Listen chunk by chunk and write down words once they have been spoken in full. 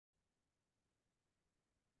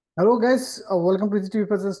Hello guys, welcome to the TV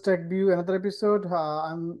Presence Tech View, another episode.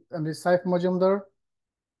 I'm the Saif Majumdar.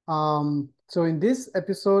 So in this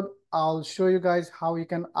episode, I'll show you guys how you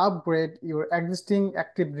can upgrade your existing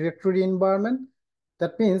Active Directory environment.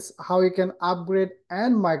 That means how you can upgrade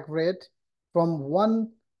and migrate from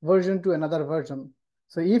one version to another version.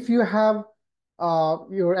 So if you have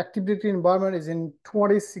your Active Directory environment is in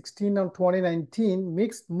 2016 or 2019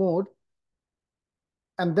 mixed mode,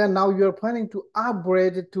 and then now you're planning to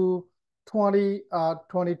upgrade it to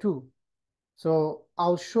 2022. So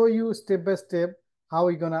I'll show you step by step how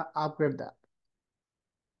we're gonna upgrade that.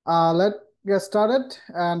 Let's get started.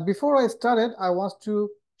 And before I started, I want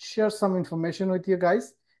to share some information with you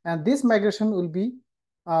guys. And this migration will be,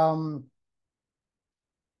 I'll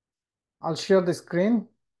share the screen.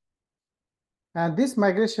 And this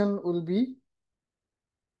migration will be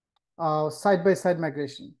side-by-side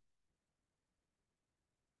migration.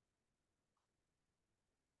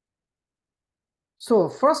 So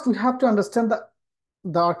first we have to understand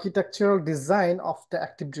the architectural design of the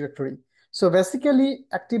Active Directory. So basically,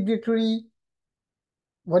 Active Directory,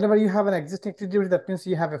 whenever you have an existing Active Directory, that means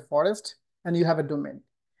you have a forest and you have a domain.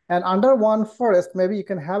 And under one forest, maybe you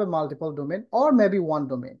can have a multiple domain or maybe one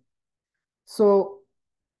domain. So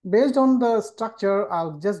based on the structure,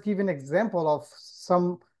 I'll just give an example of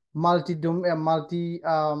some multi-domain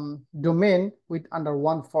with under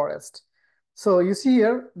one forest. So you see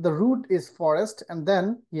here, the root is forest and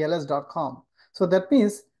then els.com. So that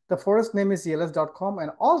means the forest name is els.com,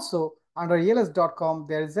 and also under els.com,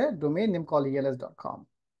 there is a domain name called els.com.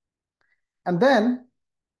 And then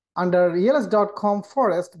under els.com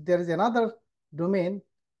forest, there is another domain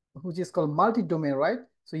which is called multi-domain, right?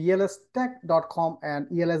 So elstech.com and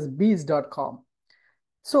elsbees.com.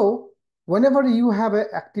 So whenever you have an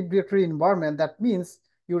Active Directory environment, that means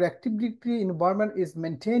your Active Directory environment is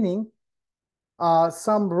maintaining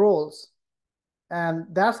some roles, and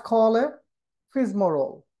that's called a FSMO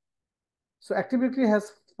role. So Active Directory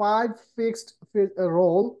has 5 fixed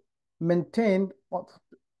role maintained of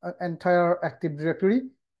entire Active Directory,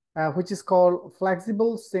 which is called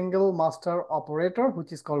Flexible Single Master Operator,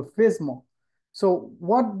 which is called FSMO. So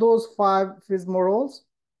what those 5 FSMO roles?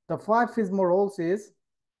 The 5 FSMO roles is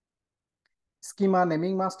schema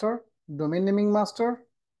naming master, domain naming master,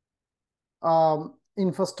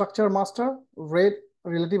 infrastructure master, RAID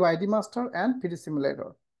relative ID master, and PD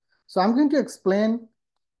simulator. So I'm going to explain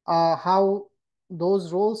how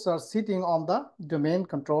those roles are sitting on the domain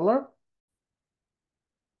controller.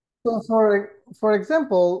 So for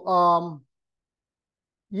example,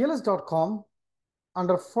 els.com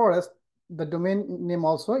under forest, the domain name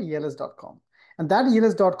also els.com. And that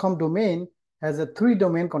els.com domain has a 3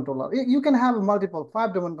 domain controller. You can have multiple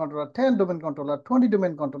 5 domain controller, 10 domain controller, 20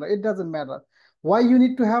 domain controller. It doesn't matter. Why you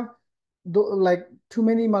need to have like too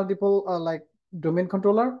many multiple like domain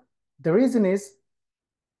controller? The reason is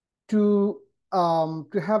to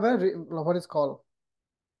have a what is called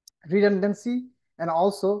redundancy, and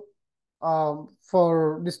also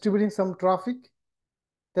for distributing some traffic.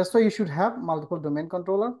 That's why you should have multiple domain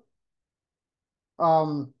controller.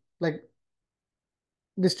 Like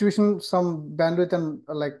distribution some bandwidth and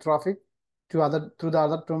like traffic to other through the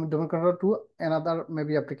other domain controller to another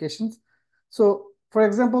maybe applications. So for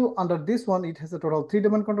example, under this one, it has a total 3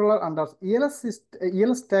 domain controller. Under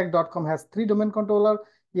elstack.com has 3 domain controller.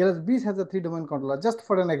 elsbees has a 3 domain controller, just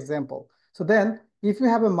for an example. So then if you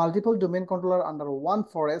have a multiple domain controller under one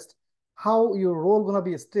forest, how your role gonna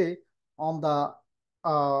be stay on the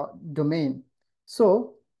domain?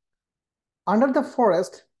 So under the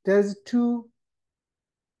forest, there's 2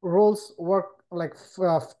 roles work, like 2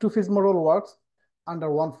 FSMO role works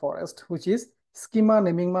under one forest, which is schema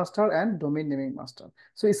naming master and domain naming master.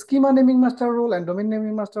 So schema naming master role and domain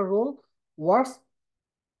naming master role works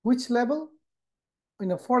which level?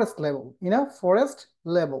 In a forest level,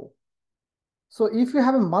 So if you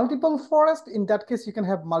have a multiple forest, in that case, you can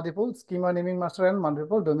have multiple schema naming master and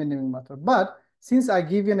multiple domain naming master. But since I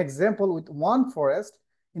give you an example with one forest,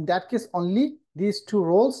 in that case, only these 2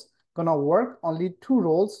 roles gonna work, only 2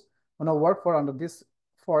 roles gonna work for under this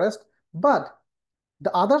forest. But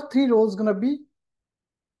the other 3 roles gonna be,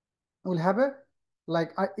 will have a,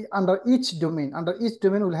 like under each domain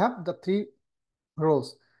will have the 3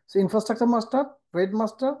 roles. So infrastructure master, RAID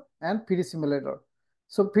master, and PD simulator.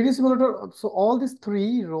 So PD simulator, so all these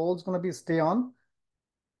 3 roles gonna be stay on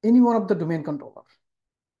any one of the domain controller.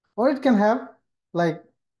 Or it can have like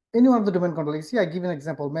any one of the domain controller. You see, I give an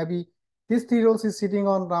example. Maybe these 3 roles is sitting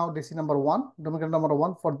on now DC number 1, domain controller number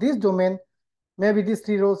 1. For this domain, maybe these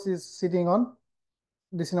 3 roles is sitting on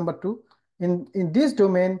DC number 2. In this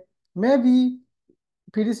domain, maybe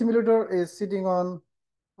PD simulator is sitting on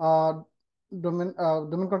domain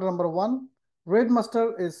controller number 1. Raid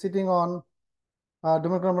master is sitting on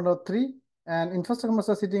domain controller number 3, and infrastructure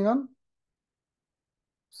master sitting on.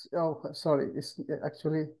 Oh, sorry, it's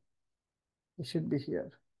actually it should be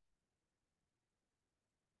here.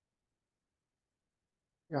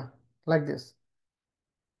 Yeah, like this,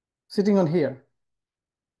 sitting on here.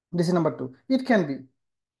 This is number 2. It can be,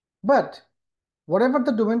 but whatever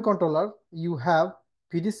the domain controller you have,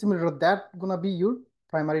 PD simulator, that gonna be your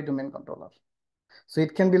primary domain controller. So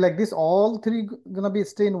it can be like this, all three gonna be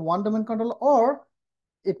stay in one domain controller, or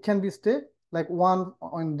it can be stay like one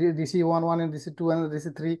on DC1, one in DC2, and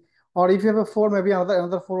DC3, or if you have a 4, maybe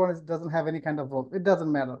another 4 one, it doesn't have any kind of role. It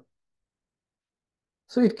doesn't matter.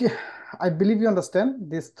 So I believe you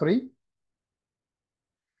understand these 3.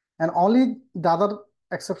 And only the other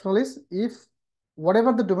exceptional is if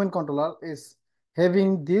whatever the domain controller is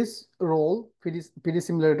having this role, PD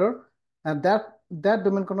simulator, and that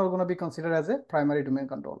domain controller is going to be considered as a primary domain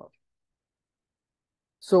controller.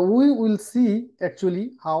 So we will see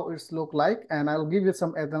actually how it's look like, and I'll give you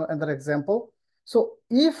some another example. So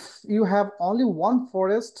if you have only one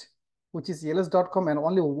forest, which is els.com, and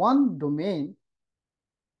only one domain,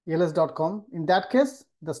 els.com, in that case,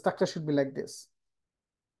 the structure should be like this.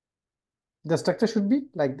 The structure should be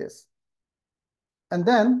like this. And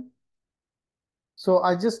then, so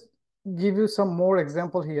I just give you some more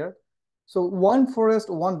example here. So one forest,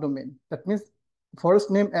 one domain. That means forest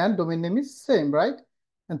name and domain name is same, right?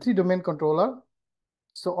 And 3 domain controller.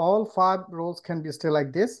 So all 5 roles can be still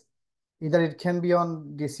like this. Either it can be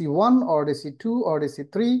on DC1 or DC2 or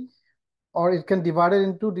DC3, or it can divide it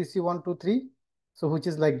into DC1, 2, 3. So which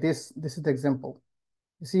is like this. This is the example.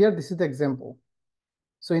 You see here, this is the example.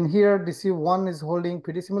 So in here, DC1 is holding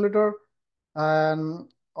PD simulator, and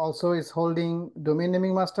also is holding domain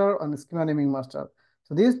naming master and schema naming master.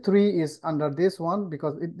 So these 3 is under this one,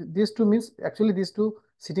 because these 2 means actually these 2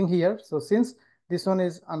 sitting here. So since this one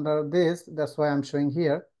is under this, that's why I'm showing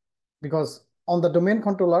here, because on the domain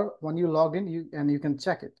controller, when you log in, you can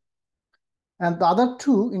check it. And the other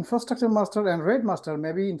 2, infrastructure master and raid master,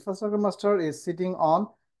 maybe infrastructure master is sitting on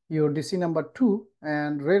your DC number 2,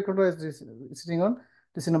 and raid controller is sitting on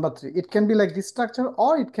DC number 3. It can be like this structure,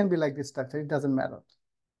 or it can be like this structure. It doesn't matter.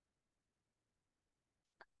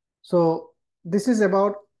 So this is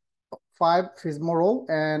about 5 FISMO role,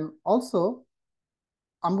 and also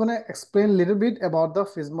I'm gonna explain a little bit about the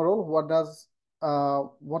FISMO role.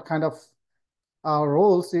 What kind of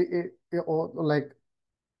roles or like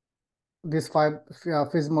this 5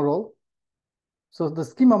 FISMO role. So the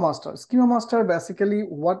schema master basically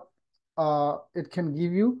what it can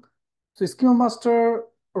give you. So schema master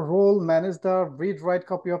role manage the read-write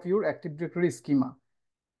copy of your Active Directory schema.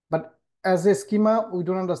 But as a schema, we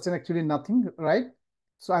don't understand actually nothing, right?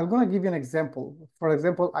 So I'm going to give you an example. For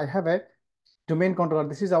example, I have a domain controller.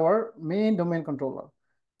 This is our main domain controller.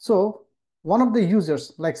 So one of the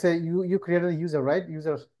users, like say you created a user, right?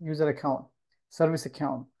 User account, service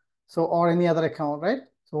account. So, or any other account, right?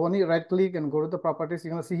 So when you right click and go to the properties,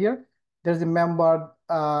 you're going to see here, there's a member,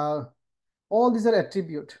 all these are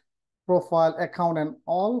attribute, profile, account, and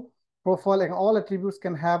all profile and all attributes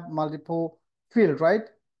can have multiple field, right?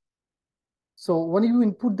 So when you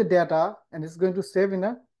input the data and it's going to save in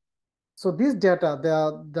a, so this data,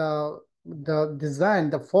 the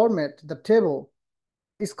design, the format, the table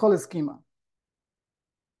is called a schema.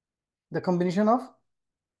 The combination of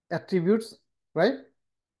attributes, right?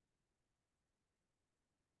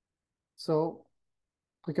 So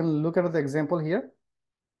we can look at the example here.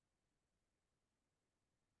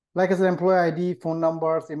 Like as an employee ID, phone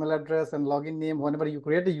numbers, email address, and login name, whenever you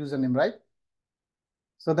create a username, right?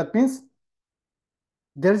 So that means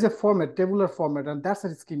there is a format, tabular format, and that's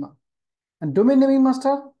a schema. And domain naming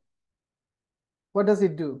master, what does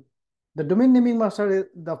it do? The domain naming master,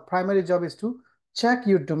 the primary job is to check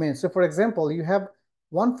your domain. So for example, you have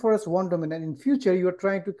one forest, one domain, and in future, you are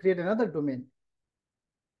trying to create another domain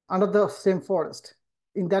under the same forest.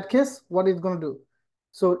 In that case, what it's going to do?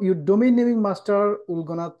 So your domain naming master will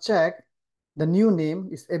gonna check the new name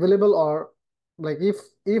is available, or like if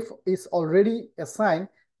it's already assigned,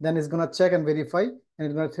 then it's gonna check and verify, and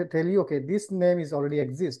it's gonna tell you, okay, this name is already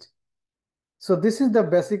exist. So this is the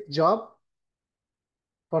basic job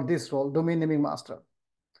for this role, domain naming master.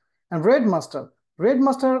 And raid master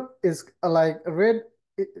is like raid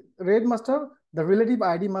master, the relative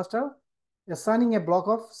ID master, assigning a block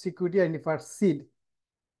of security identifier seed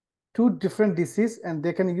to different DCs, and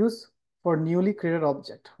they can use for newly created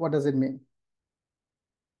object. What does it mean?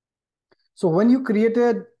 So when you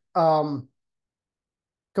created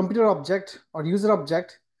computer object or user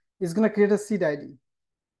object, it's going to create a seed ID.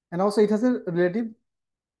 And also it has a relative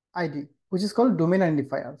ID, which is called domain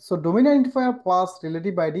identifier. So domain identifier plus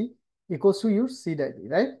relative ID equals to your seed ID,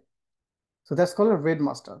 right? So that's called a RAID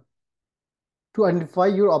master to identify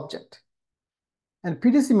your object. And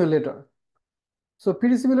PD simulator. So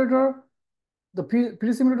PD simulator, the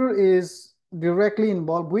PD simulator is directly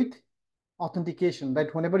involved with authentication,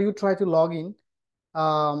 right? Whenever you try to log in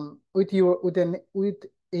with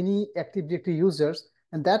any Active Directory users,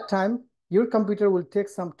 and that time your computer will take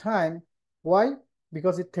some time. Why?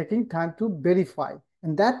 Because it's taking time to verify,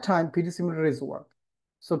 and that time PD simulator is work.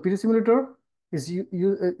 So PD simulator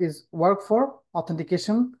is work for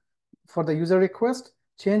authentication for the user request,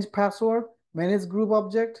 change password, manage group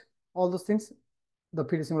object, all those things the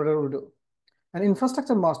PD simulator will do. And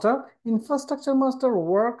infrastructure master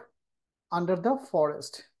work under the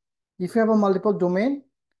forest. If you have a multiple domain,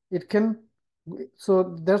 it can,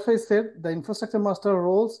 so that's why I said the infrastructure master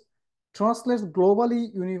roles translates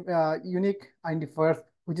globally unique identifiers,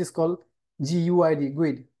 which is called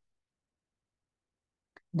GUID,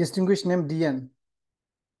 distinguished name DN.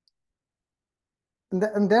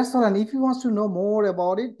 And that's all. And if you want to know more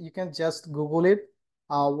about it, you can just Google it.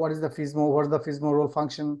 What is the FISMO? What is the FISMO role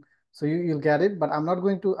function? So you'll get it. But I'm not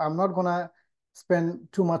gonna spend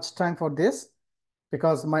too much time for this,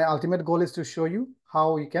 because my ultimate goal is to show you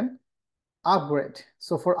how you can upgrade.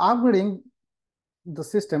 So for upgrading the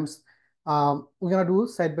systems, we're gonna do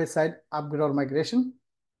side-by-side upgrade or migration.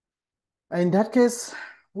 In that case,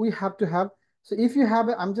 we have to have, so if you have,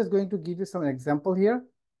 I'm just going to give you some example here.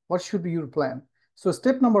 What should be your plan? So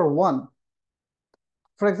step number one,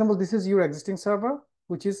 for example, this is your existing server,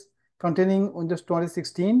 which is containing Windows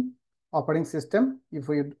 2016 operating system, if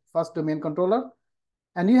your first domain controller,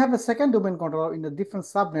 and you have a second domain controller in a different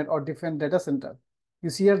subnet or different data center. You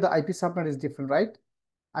see here the IP subnet is different, right?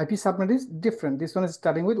 IP subnet is different. This one is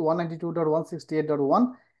starting with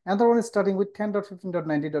 192.168.1, and the one is starting with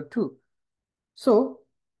 10.15.90.2. So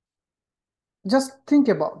just think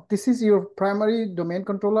about, this is your primary domain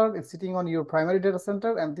controller. It's sitting on your primary data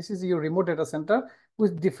center, and this is your remote data center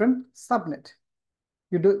with different subnet.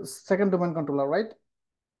 You do second domain controller, right?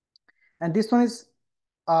 And this one is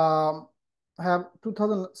have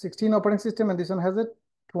 2016 operating system, and this one has a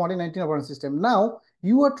 2019 operating system. Now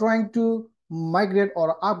you are trying to migrate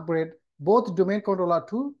or upgrade both domain controller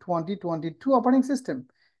to 2022 operating system.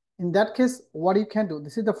 In that case, what you can do,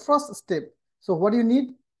 this is the first step. So what do you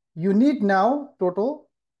need? You need now total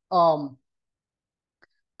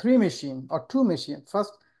 3 machine or 2 machine.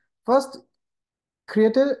 First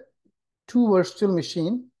create a 2 virtual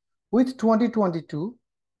machine with 2022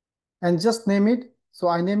 and just name it. So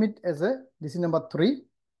I name it as this is number 3.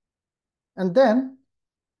 And then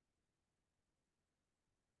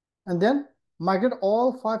migrate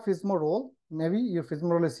all 5 FISMO role. Maybe your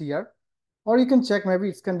FISMO role is here, or you can check, maybe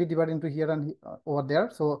it can be divided into here and over there.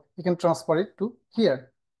 So you can transfer it to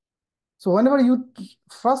here. So whenever you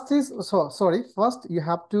first you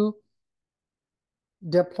have to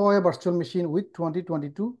deploy a virtual machine with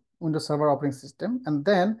 2022 Windows Server operating system, and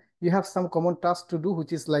then you have some common tasks to do,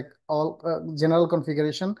 which is like all general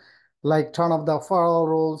configuration, like turn off the firewall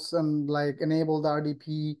roles and like enable the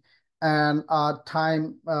RDP and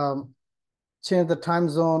change the time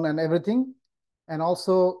zone and everything, and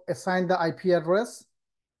also assign the IP address,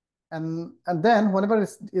 and then whenever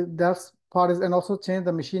that's part is, and also change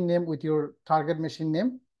the machine name with your target machine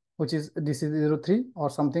name, which is DC03 or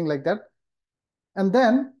something like that. And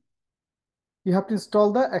then you have to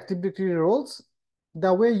install the Active Directory roles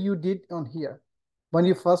the way you did on here. When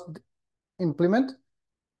you first implement,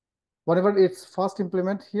 whatever it's first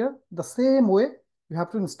implement here, the same way you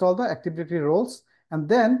have to install the Active Directory roles, and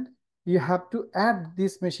then you have to add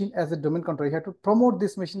this machine as a domain controller. You have to promote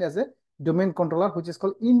this machine as a domain controller, which is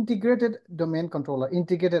called integrated domain controller,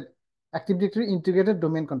 integrated Active Directory integrated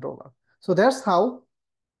domain controller. So that's how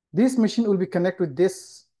this machine will be connected with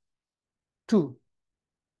this two.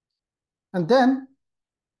 And then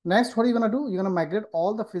next, what are you gonna do? You're gonna migrate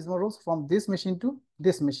all the FISMO roles from this machine to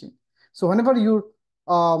this machine. So whenever you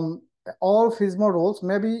all FISMO roles,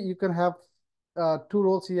 maybe you can have 2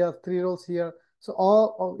 roles here, 3 roles here.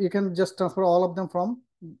 So you can just transfer all of them from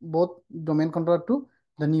both domain controller to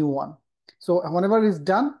the new one. So whenever it's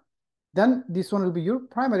done, then this one will be your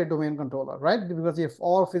primary domain controller, right? Because if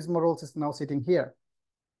all FISMO roles is now sitting here.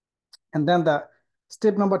 And then the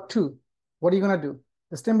step number 2, what are you gonna do?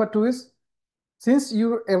 The step number 2 is, since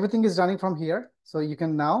everything is running from here, so you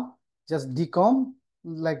can now just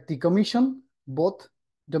decommission both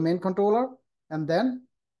domain controller, and then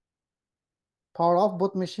power off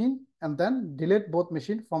both machine, and then delete both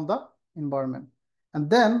machine from the environment. And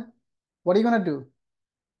then what are you gonna do?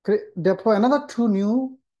 Deploy another 2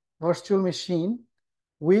 new virtual machine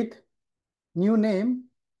with new name.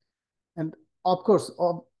 And of course,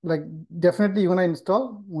 like definitely you're gonna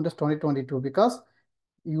install Windows 2022 because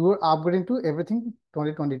you are upgrading to everything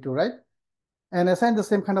 2022, right? And assign the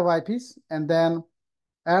same kind of IPs, and then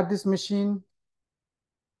add this machine,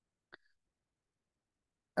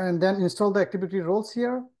 and then install the activity roles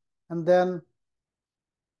here, and then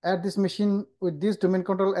add this machine with this domain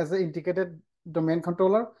controller as the integrated domain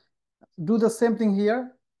controller. Do the same thing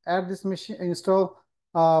here. Add this machine, install.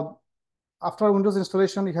 After Windows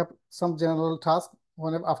installation, you have some general task.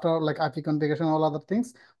 Whenever after like IP configuration, all other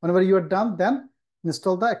things. Whenever you are done, then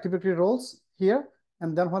install the activity roles here.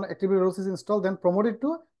 And then when activity roles is installed, then promote it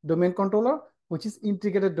to domain controller, which is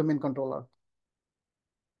integrated domain controller.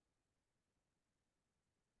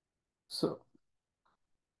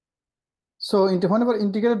 So into whenever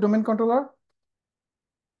integrated domain controller,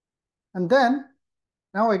 and then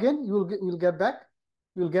now again you will get back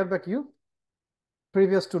you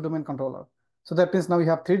previous to domain controller. So that means now you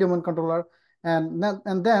have 3 domain controller, and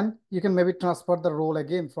then you can maybe transfer the role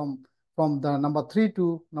again from the number 3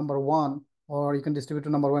 to number 1, or you can distribute to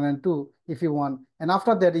number 1 and 2 if you want. And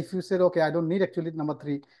after that, if you said, okay, I don't need actually number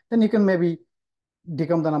 3, then you can maybe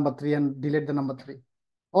decome the number 3 and delete the number 3,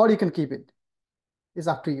 or you can keep it. It's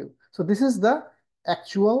up to you. So this is the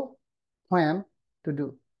actual plan to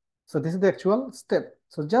do. So this is the actual step.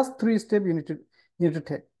 So just 3 steps you need to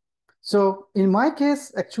take. So in my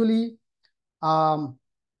case, actually, I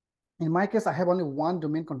have only 1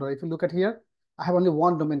 domain controller. If you look at here, I have only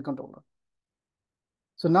 1 domain controller.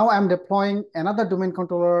 So now I'm deploying another domain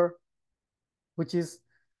controller, which is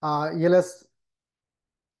ELS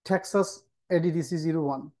Texas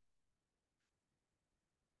ADDC01.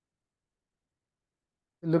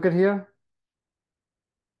 Look at here.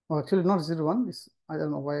 Oh, actually not 01. It's, I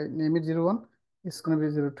don't know why I name it 01. It's going to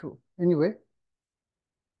be 02. Anyway,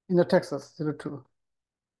 in the Texas 02.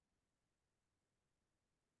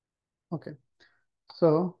 Okay.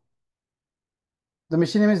 So the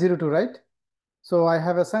machine name is 02, right? So I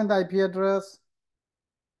have assigned the IP address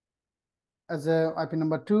as a IP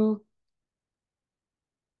number 2.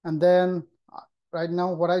 And then right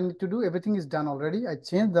now what I need to do, everything is done already. I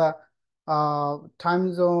changed the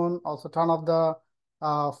time zone, also turn off the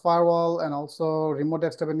firewall, and also remote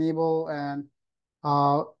desktop enable, and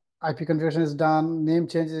IP configuration is done, name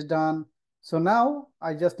change is done. So now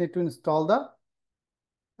I just need to install the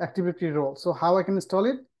activity role. So how I can install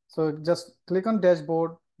it? So just click on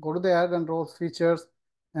dashboard, go to the add and roles features,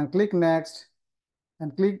 and click next,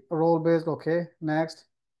 and click role based, okay, next,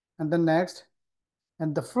 and then next.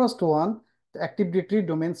 And the first one, the Active Directory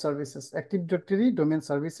Domain Services. Active Directory Domain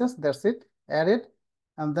Services, that's it. Add it,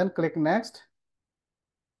 and then click next,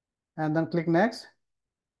 and then click next,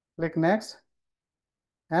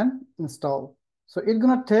 and install. So it's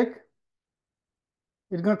gonna take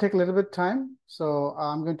a little bit time. So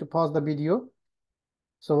I'm going to pause the video.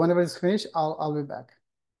 So whenever it's finished, I'll be back.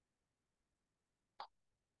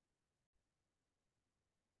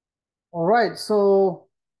 All right, so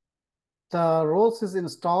the roles is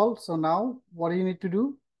installed. So now what do you need to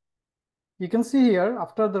do? You can see here,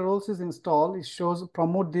 after the roles is installed, it shows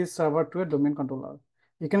promote this server to a domain controller.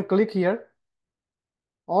 You can click here,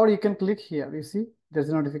 or you can click here. You see, there's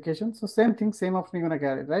a notification. So same thing, same option you're gonna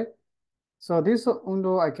get it, right? So this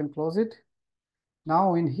window, I can close it.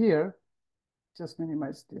 Now in here, just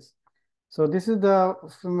minimize this. So this is the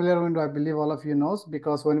familiar window, I believe all of you knows,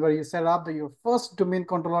 because whenever you set up your first domain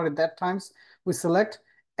controller, at that times we select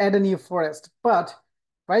add a new forest. But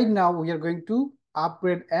right now we are going to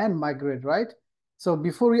upgrade and migrate, right? So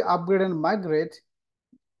before we upgrade and migrate,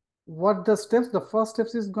 what the steps? The first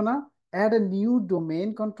steps is gonna add a new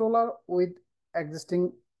domain controller with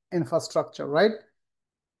existing infrastructure, right?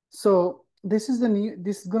 So this is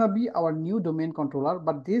gonna be our new domain controller,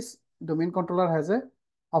 but this domain controller has a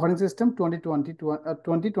operating system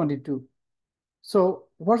 2022. So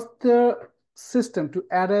what's the system to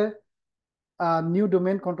add a new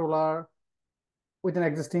domain controller with an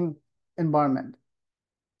existing environment?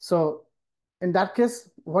 So in that case,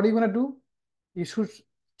 what are you gonna do? You should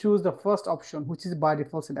choose the first option, which is by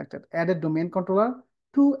default selected, add a domain controller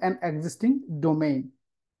to an existing domain.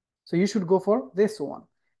 So you should go for this one.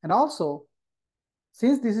 And also,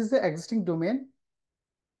 since this is the existing domain,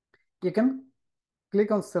 you can click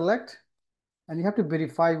on select, and you have to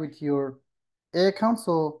verify with your A account,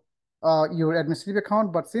 so your administrative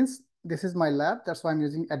account. But since this is my lab, that's why I'm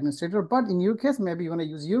using administrator. But in your case, maybe you want to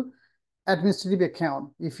use your administrative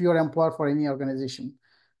account if you're employed for any organization.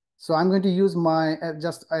 So I'm going to use my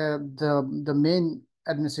the main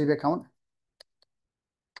administrative account.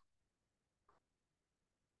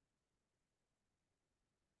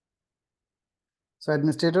 So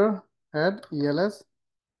administrator at els.com.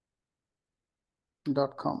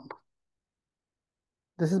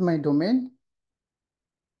 This is my domain.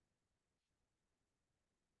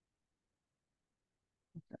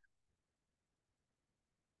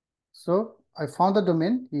 So I found the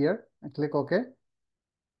domain here and click OK.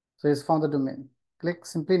 So it's found the domain. Click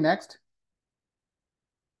simply next.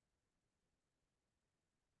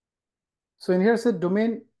 So in here it says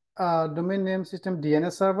domain name system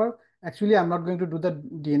DNS server. Actually, I'm not going to do the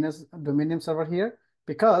DNS domain name server here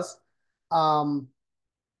because I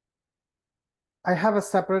have a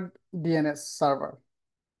separate DNS server.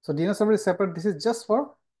 So DNS server is separate. This is just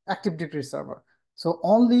for Active Directory server. So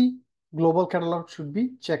only global catalog should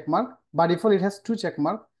be checkmark. By default, it has two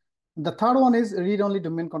checkmark. The third one is read-only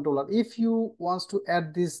domain controller. If you want to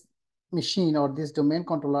add this machine or this domain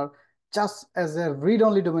controller just as a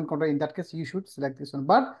read-only domain controller, in that case, you should select this one.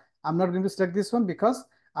 But I'm not going to select this one because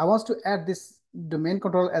I want to add this domain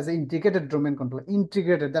controller as an integrated domain controller.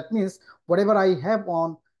 Integrated, that means whatever I have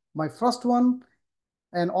on my first one,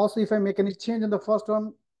 and also if I make any change in the first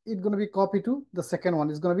one, it's going to be copied to the second one.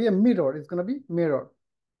 It's going to be a mirror. It's going to be mirror,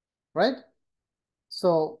 right?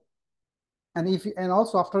 So, and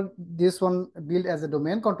also after this one build as a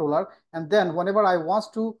domain controller, and then whenever I want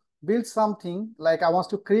to build something, like I want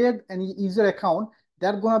to create any user account,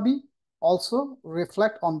 they're going to be also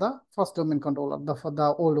reflect on the first domain controller,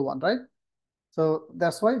 the old one, right? So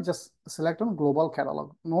that's why just select on global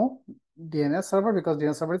catalog, no DNS server, because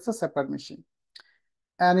DNS server is a separate machine.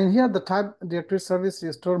 And in here, the type directory service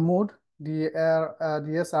restore mode,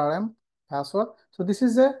 DSRM password. So this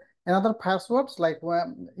is another passwords, like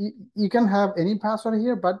when you can have any password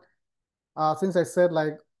here, but since I said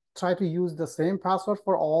like try to use the same password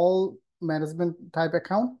for all management type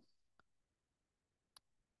account.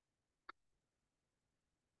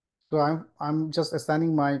 So I'm just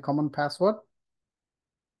assigning my common password.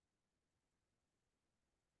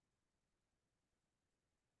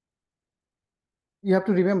 You have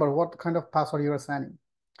to remember what kind of password you're assigning.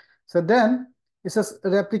 So then it says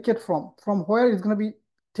replicate from where it's going to be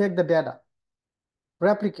take the data.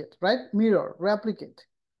 Replicate, right? Mirror, replicate.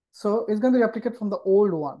 So it's going to replicate from the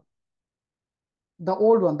old one. The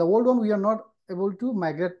old one we are not able to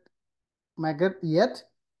migrate yet.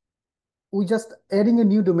 We just adding a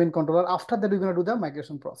new domain controller. After that, we're going to do the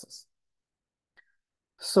migration process.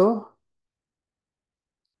 So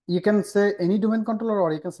you can say any domain controller,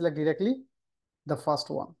 or you can select directly the first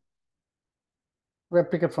one.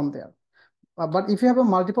 Replicate from there. But if you have a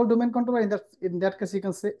multiple domain controller, in that case, you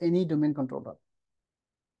can say any domain controller.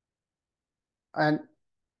 And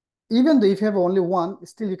even though if you have only one,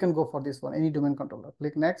 still you can go for this one, any domain controller.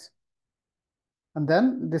 Click next. And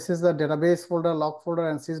then this is the database folder, log folder,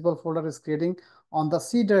 and sysball folder is creating on the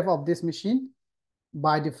C drive of this machine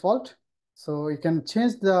by default. So you can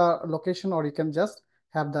change the location, or you can just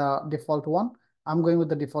have the default one. I'm going with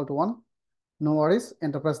the default one. No worries.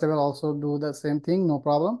 Enterprise level also do the same thing, no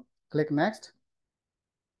problem. Click next.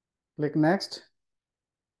 Click next.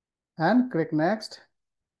 And click next.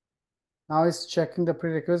 Now it's checking the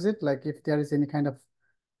prerequisite, like if there is any kind of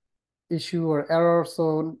issue or error.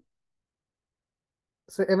 So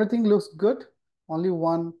everything looks good. Only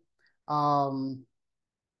one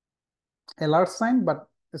alert sign, but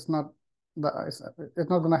it's not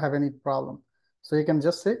going to have any problem. So you can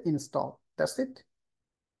just say install. That's it.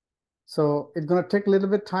 So it's going to take a little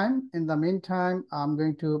bit time. In the meantime, I'm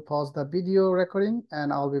going to pause the video recording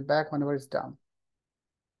and I'll be back whenever it's done.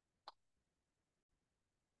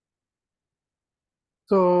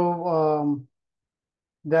 So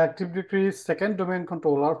the Active Directory second domain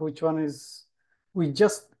controller, which one is we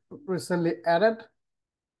just recently added.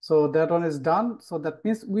 So that one is done. So that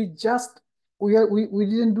means we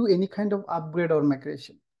didn't do any kind of upgrade or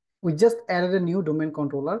migration. We just added a new domain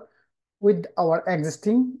controller with our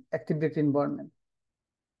existing Active Directory environment.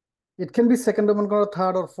 It can be second domain controller,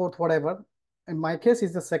 third or fourth, whatever. In my case,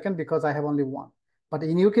 it's the second because I have only one. But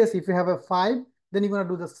in your case, if you have a 5, then you're going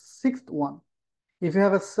to do the 6th one. If you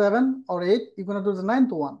have a 7 or 8, you're going to do the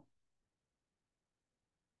 9th one.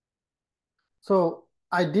 So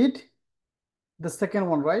I did the second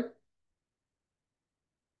one, right?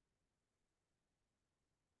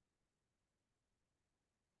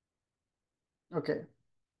 Okay.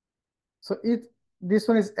 So this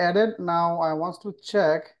one is added. Now I want to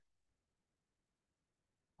check.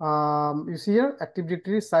 You see here, Active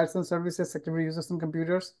Directory, sites and services, Active Directory users and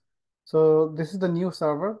computers. So this is the new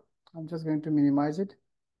server. I'm just going to minimize it.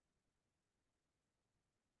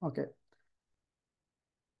 Okay.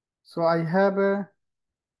 So I have a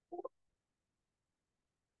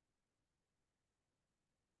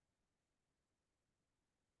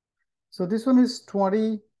So this one is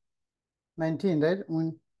 2019, right?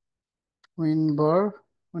 Windows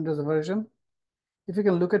version. If you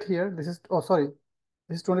can look at here, this is, oh, sorry,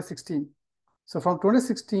 this is 2016. So from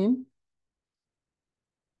 2016,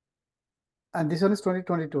 and this one is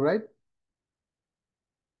 2022, right?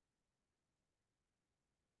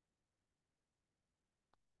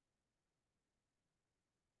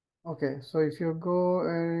 Okay, so if you go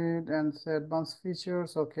ahead and say advanced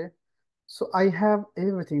features, okay. So I have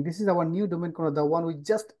everything. This is our new domain controller, the one we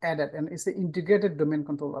just added, and it's an integrated domain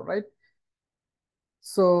controller, right?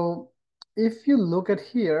 So if you look at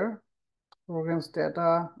here, programs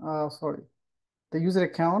data, sorry, the user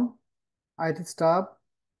account, IT stub,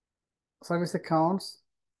 service accounts,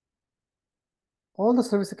 all the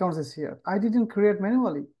service accounts is here. I didn't create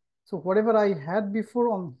manually. So whatever I had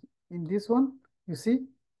before in this one, you see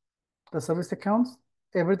the service accounts,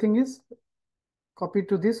 everything is copied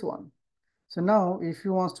to this one. So now if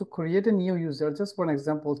you want to create a new user, just for an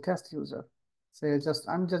example, test user, say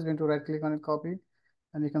I'm just going to right click on it, copy,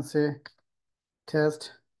 and you can say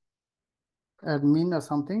test admin or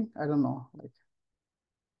something. I don't know, like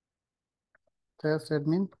test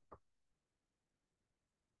admin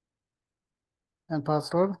and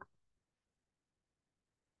password.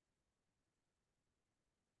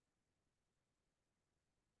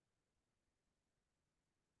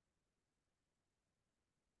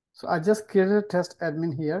 So I just created a test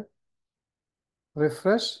admin here,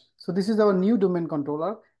 refresh. So this is our new domain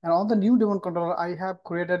controller. And on the new domain controller, I have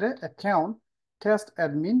created an account test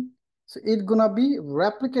admin. So it's gonna be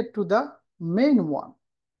replicate to the main one.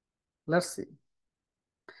 Let's see.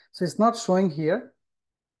 So it's not showing here.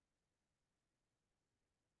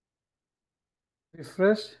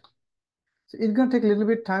 Refresh. So it's gonna take a little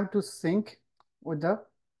bit time to sync with the,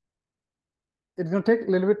 it's gonna take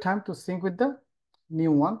a little bit time to sync with the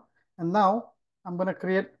new one. And now I'm gonna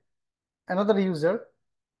create another user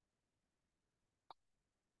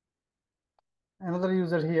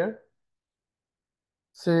here.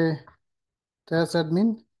 Say test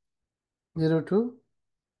admin 02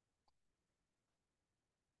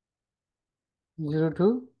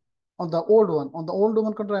 02 on the old one. On the old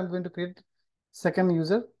domain controller, I'm going to create second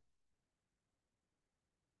user.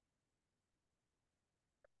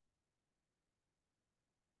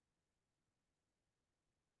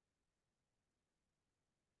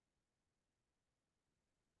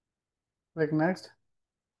 Click next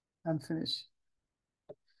and finish.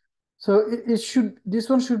 So this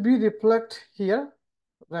one should be reflect here,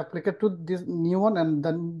 replicate to this new one, and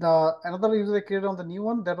then the another user I created on the new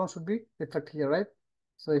one, that one should be reflect here, right?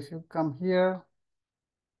 So if you come here,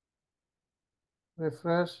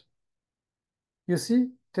 refresh, you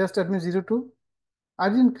see test admin 02. I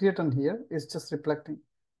didn't create on here, it's just reflecting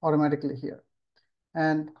automatically here.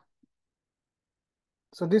 And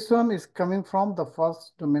so this one is coming from the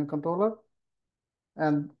first domain controller,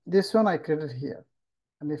 and this one I created here.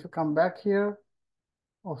 And if you come back here,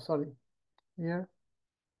 oh, sorry, here,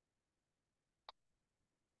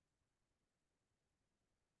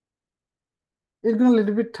 it's going to a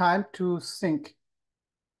little bit time to sync,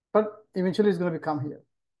 but eventually it's going to become here.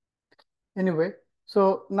 Anyway,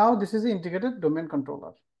 so now this is the integrated domain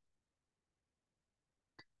controller.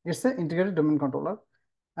 It's the integrated domain controller.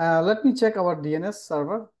 Let me check our DNS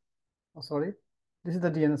server. Oh, sorry, this is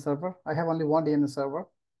the DNS server. I have only one DNS server.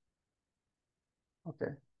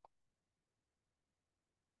 Okay.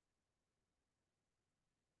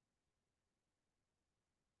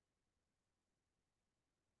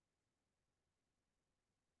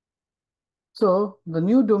 So the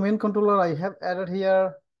new domain controller I have added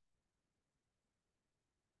here,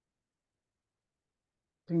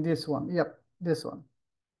 I think this one. Yep, this one.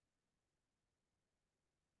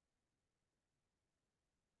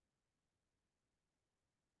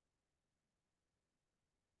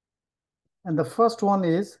 And the first one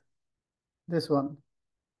is this one.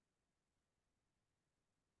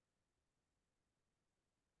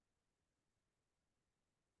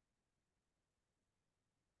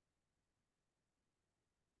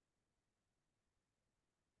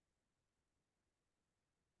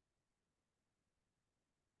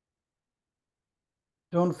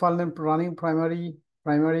 Zone file name running primary,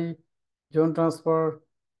 zone transfer.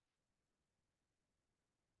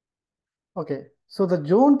 Okay, so the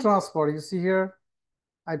zone transfer, you see here,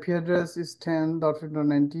 IP address is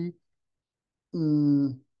 10.15.90.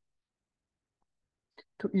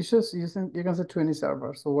 To issues, you can say to any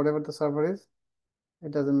server. So whatever the server is,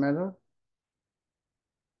 it doesn't matter.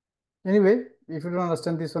 Anyway, if you don't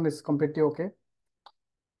understand this one, it's completely okay.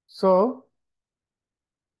 So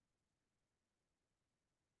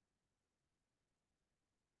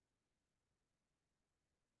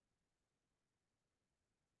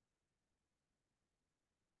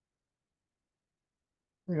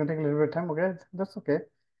It's gonna take a little bit of time. Okay, that's okay.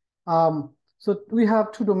 So we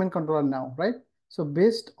have two domain controller now, right? So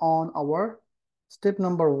based on our step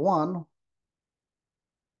number 1,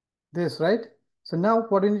 this, right? So now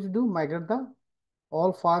what do you need to do? Migrate the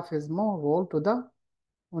all 5 FSMO role to the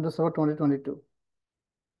Windows Server 2022.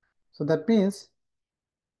 So that means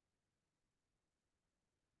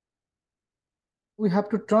we have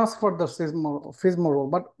to transfer the FSMO role,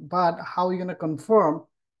 but how are you gonna confirm?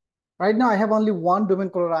 Right now I have only one domain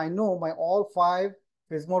controller. I know my all 5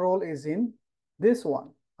 FSMO role is in this one.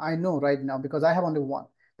 I know right now because I have only one.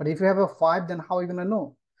 But if you have a 5, then how are you gonna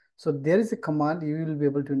know? So there is a command you will be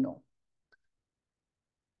able to know.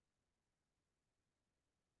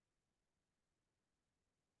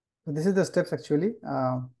 So this is the steps actually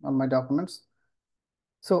on my documents.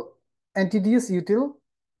 So NTDS util,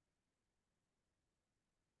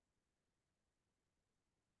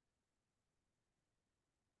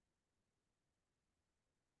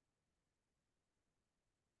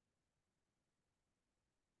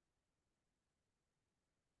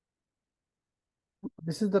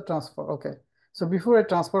 this is the transfer. Okay. So before I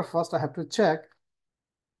transfer, first I have to check.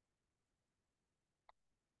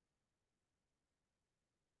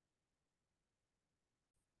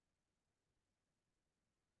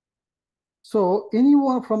 So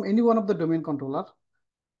anyone from any one of the domain controller,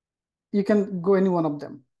 you can go any one of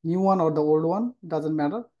them, new one or the old one, doesn't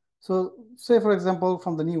matter. So say for example,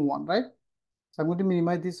 from the new one, right? So I'm going to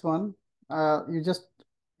minimize this one. You just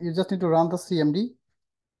need to run the CMD,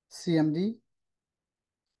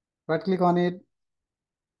 right click on it,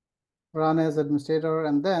 run as administrator,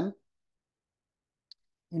 and then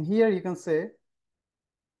in here you can say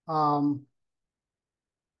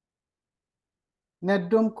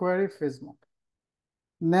netdom query FSMO,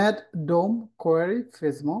 netdom query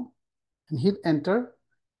FSMO, and hit enter.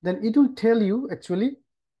 Then it will tell you actually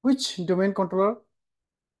which domain controller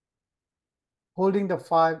holding the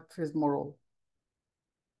 5 FSMO role.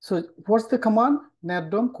 So what's the command?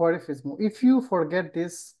 netdom query FSMO. If you forget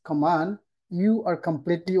this command, you are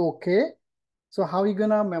completely okay. So how are you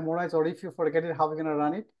gonna memorize, or if you forget it, how are you gonna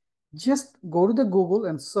run it? Just go to the Google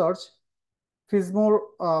and search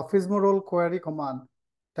FSMO role query command.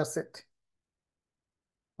 That's it.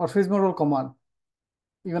 Or FSMO role command.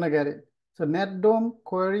 You're gonna get it. So netdom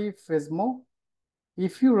query FSMO.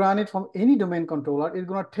 If you run it from any domain controller, it's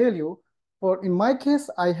gonna tell you. For in my case,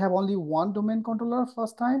 I have only one domain controller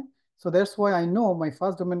first time. So that's why I know my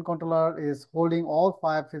first domain controller is holding all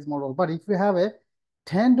 5 FSMO roles. But if you have a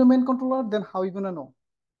 10 domain controller, then how are you gonna know?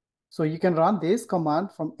 So you can run this command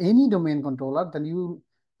from any domain controller, then you'll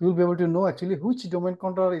be able to know actually which domain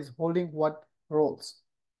controller is holding what roles.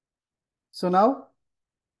 So now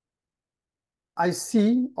I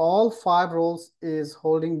see all 5 roles is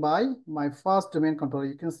holding by my first domain controller.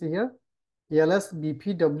 You can see here, ELS,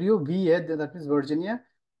 BPW, VA, that means Virginia,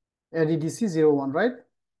 ADDC 01, right?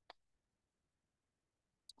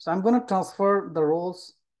 So I'm going to transfer the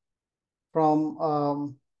roles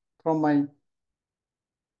from my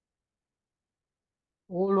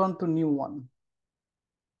old one to new one.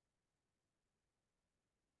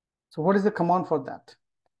 So what is the command for that?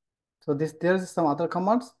 So there's some other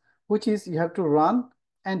commands, which is you have to run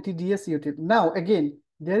NTDS util. Now again,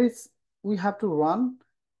 we have to run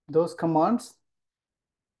those commands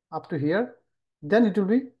up to here. Then it will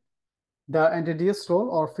be the NTDS role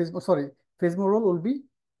or FSMO role will be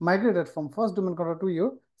migrated from first domain controller to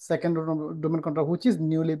your second domain controller, which is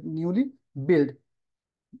newly built.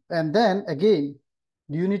 And then again,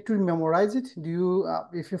 do you need to memorize it? Do you,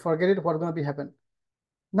 if you forget it, what's going to be happen?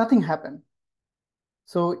 Nothing happened.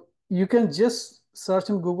 So you can just search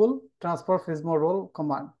in Google transfer FSMO role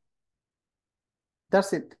command.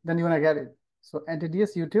 That's it. Then you're gonna get it. So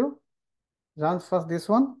NTDS util, run first this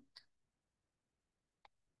one.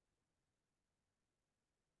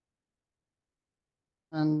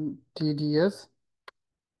 And TDS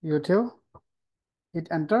util, hit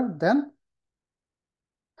enter, then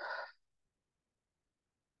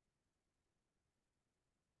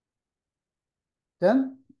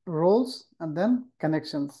roles, and then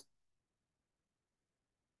connections.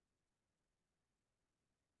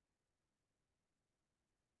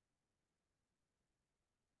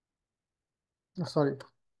 Oh, sorry,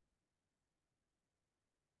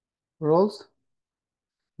 roles.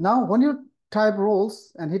 Now, when you type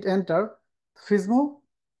roles and hit enter, FSMO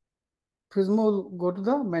will go to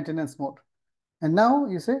the maintenance mode. And now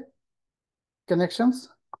you say connections,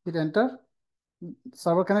 hit enter,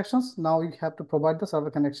 server connections. Now you have to provide the server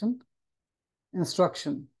connection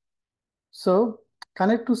instruction. So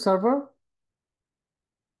connect to server.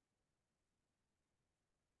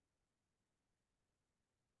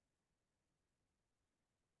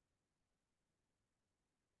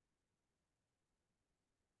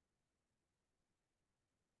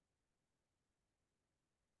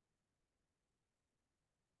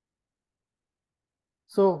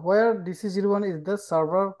 So where DC01 is the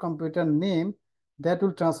server computer name that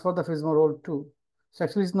will transfer the FISMA role to. So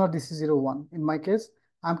actually it's not DC01. In my case,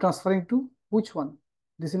 I'm transferring to which one?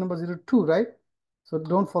 DC number 02, right? So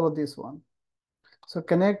don't follow this one. So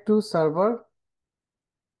connect to server,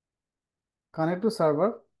 and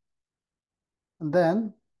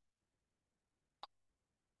then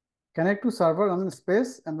connect to server and then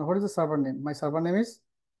space. And what is the server name? My server name is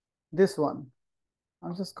this one.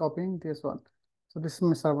 I'm just copying this one. So this is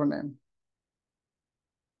my server name.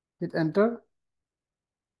 Hit enter.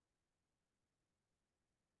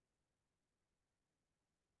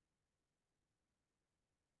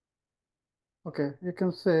 Okay, you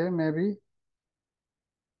can say maybe,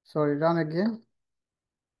 sorry, run again.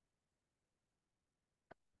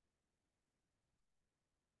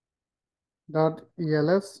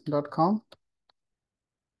 .els.com.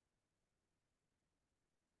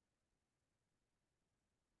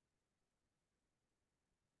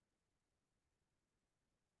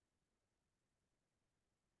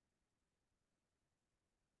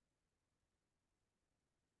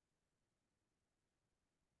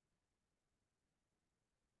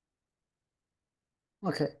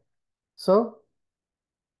 Okay, so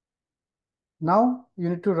now you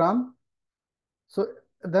need to run. So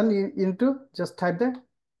then you need to just type the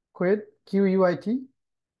quit, QUIT,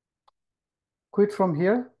 quit from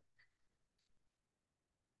here.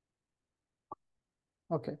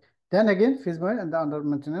 Okay, then again, FISMA and the under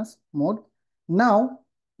maintenance mode. Now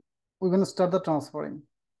we're going to start the transferring.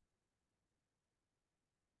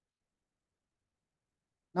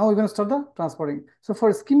 Now we're going to start the transferring. So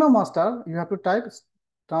for schema master, you have to type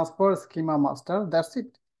transfer schema master. That's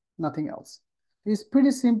it, nothing else. It's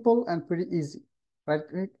pretty simple and pretty easy. Right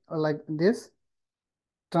click like this,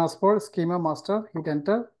 transfer schema master, hit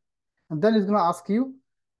enter, and then it's going to ask you,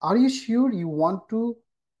 are you sure you want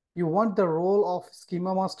the role of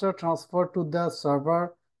schema master transferred to the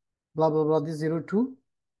server blah blah blah this 02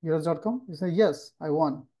 euros.com? You say yes, I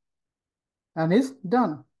want, and it's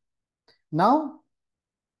done. Now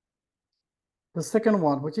the second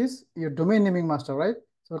one, which is your domain naming master, right?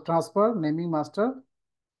 So transfer naming master,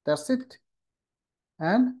 that's it.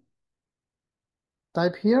 And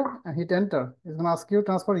type here and hit enter. It's gonna ask you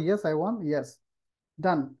transfer, yes, I want, yes,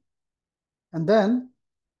 done. And then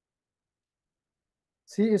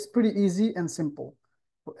see, it's pretty easy and simple.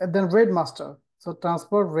 And then raid master. So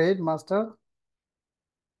transfer raid master,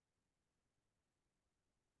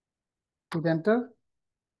 hit enter,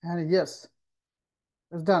 and yes,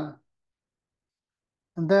 it's done.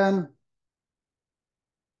 And then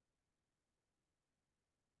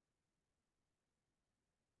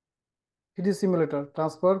PDC simulator,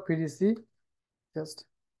 transfer PDC,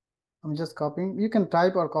 I'm just copying. You can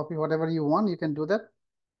type or copy whatever you want. You can do that.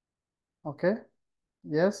 Okay,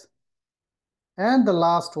 yes. And the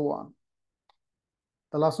last one.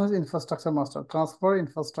 The last one is infrastructure master. Transfer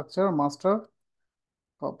infrastructure master,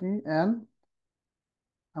 copy, and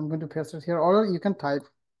I'm going to paste it here, or you can type,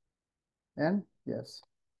 and yes.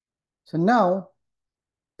 So now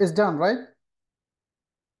it's done, right?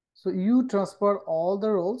 So you transfer all the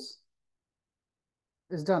roles,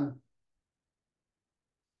 it's done.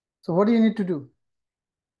 So what do you need to do?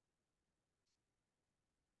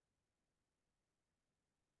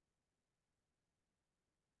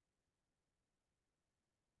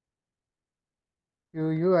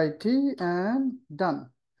 UUIT and done.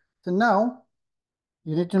 So now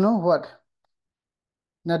you need to know what?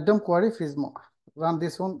 netdom query FISMA. Run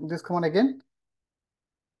this command again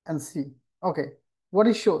and see. Okay, what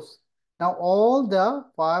it shows. Now all the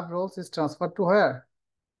 5 roles is transferred to where?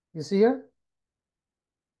 You see here?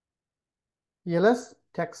 ELS,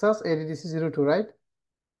 Texas, ADDC02, right?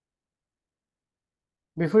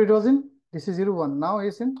 Before it was in DC01, now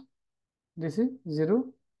it's in DC0.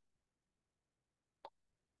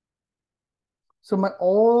 So my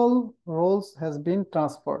all roles has been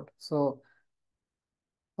transferred. So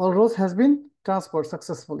all rows has been transferred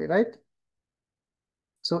successfully, right?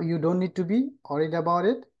 So you don't need to be worried about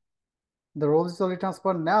it. The roles is already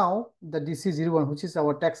transferred. Now the DC01, which is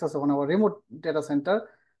our Texas on our remote data center,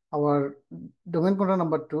 our domain controller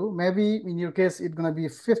number 2, maybe in your case, it's gonna be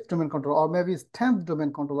 5th domain controller, or maybe it's 10th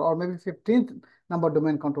domain controller, or maybe 15th number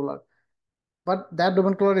domain controller. But that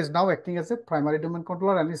domain controller is now acting as a primary domain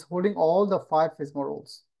controller and is holding all the 5 FISMA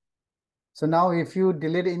roles. So now if you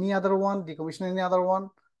delete any other one, decommission any other one,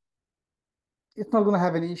 it's not going to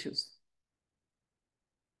have any issues.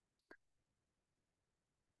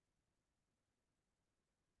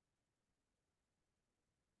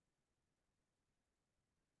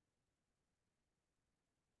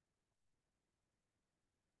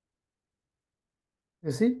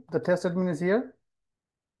 You see, the test admin is here.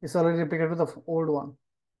 It's already replicated to the old one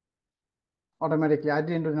automatically. I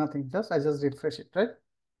didn't do nothing, I just refresh it, right?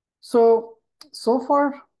 So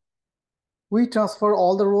far we transfer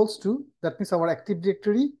all the roles to, that means our Active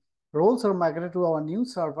Directory roles are migrated to our new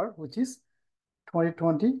server, which is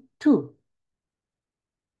 2022.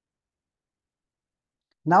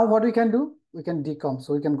 Now what we can do, we can decomp.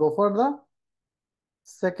 So we can go for the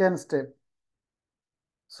second step.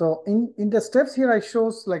 So in the steps here, I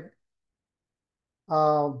shows like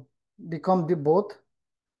decomp the both,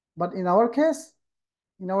 but in our case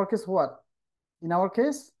what? In our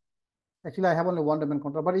case, actually I have only one domain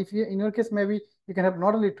controller, but if you, in your case, maybe you can have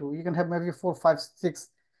not only two, you can have maybe 4, 5, 6.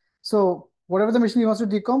 So whatever the machine you want to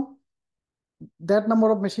decomp, that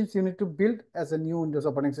number of machines you need to build as a new Windows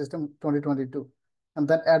operating system 2022, and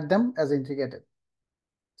then add them as integrated.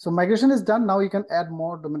 So migration is done. Now you can add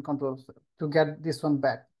more domain controllers to get this one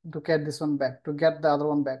back, to get this one back, to get the other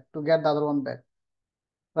one back, to get the other one back,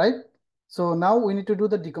 right? So now we need to do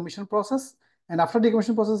the decommission process. And after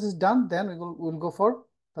decommission process is done, then we'll go for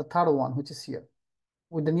the third one, which is here.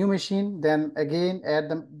 With the new machine, then again add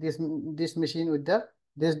this machine with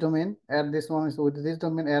this domain, add this one with this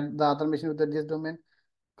domain, add the other machine with this domain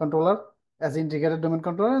controller as integrated domain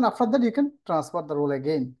controller, and after that you can transfer the role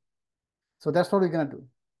again. So that's what we're gonna do.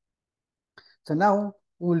 So now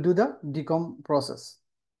we'll do the decomp process.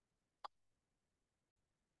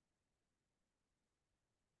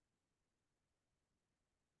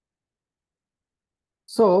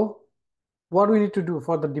 So what we need to do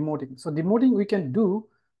for the demoting? So demoting we can do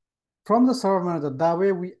from the server manager. That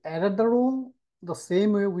way we added the role, the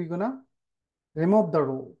same way we're gonna remove the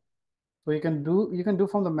role. So you can do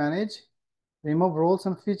from the manage, remove roles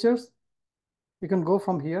and features. You can go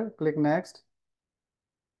from here, click next,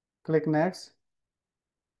 click next.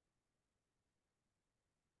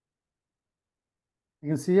 You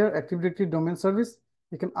can see here Active Directory domain service.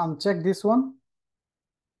 You can uncheck this one,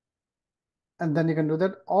 and then you can do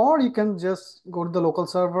that, or you can just go to the local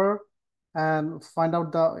server and find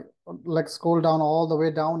out the, like scroll down all the way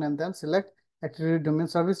down and then select Active Directory domain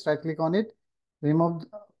service, right click on it, remove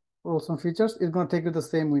roles and features. It's going to take you the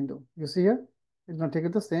same window. You see here, it's going to take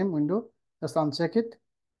you the same window. Just uncheck it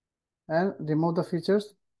and remove the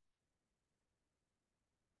features.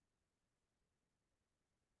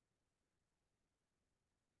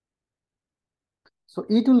 So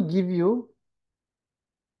it will give you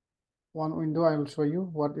one window. I will show you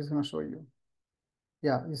what is going to show you.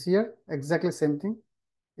 Yeah, you see here, exactly same thing.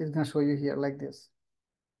 It's going to show you here like this.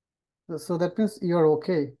 So that means you're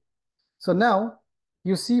okay. So now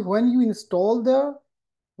you see when you install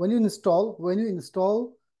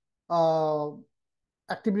uh,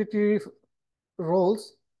 activity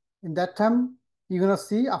roles, in that time you're gonna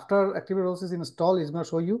see after activity roles is installed, it's gonna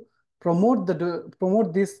show you promote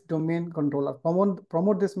this domain controller,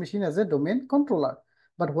 promote this machine as a domain controller.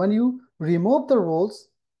 But when you remove the roles,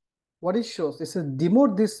 what it shows, it says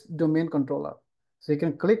demote this domain controller. So you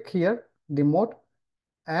can click here, demote,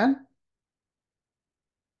 and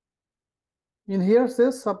in here it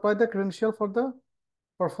says supply the credential for the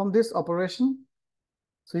perform this operation.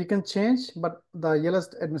 So you can change, but the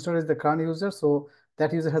ELS administrator is the current user, so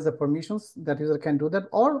that user has the permissions, that user can do that.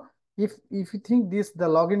 Or if you think the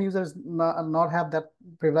login user is not have that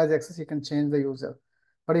privileged access, you can change the user.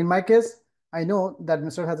 But in my case, I know that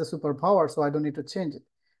administrator has a superpower, so I don't need to change it.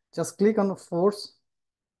 Just click on force.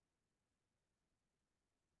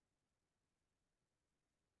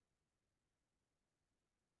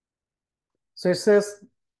 So it says,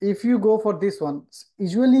 if you go for this one,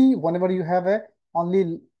 usually whenever you have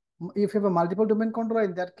if you have a multiple domain controller,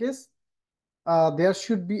 in that case, there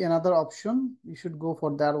should be another option. You should go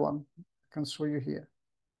for that one. I can show you here.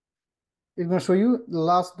 It's going to show you the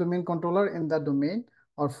last domain controller in that domain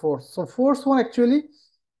or force. So force one actually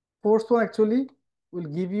will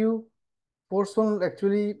give you, force one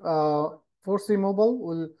actually, force removal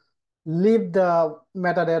will leave the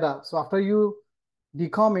metadata. So after you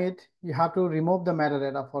decom it, you have to remove the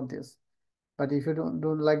metadata for this. But if you don't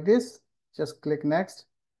do like this, just click next.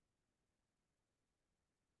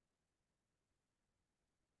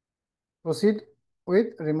 Proceed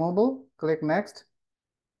with removal, click next.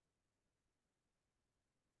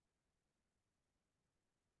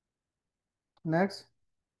 Next.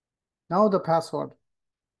 Now the password.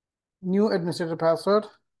 New administrator password.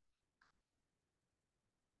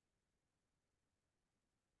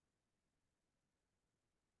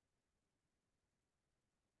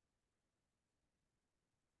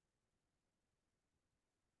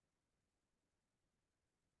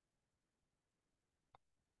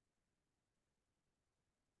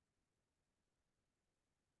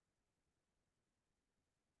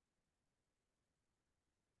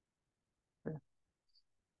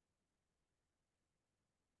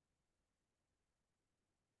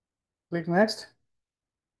 Click next.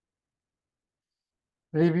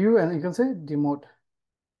 Review, and you can say demote.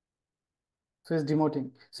 So it's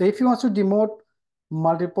demoting. So if you want to demote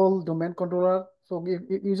multiple domain controller, so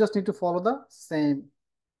you just need to follow the same.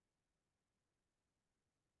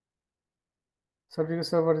 Certificate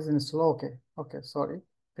server is installed. Okay, sorry,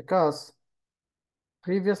 because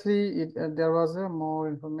previously there was more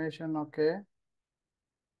information. Okay,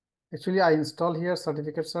 actually I installed here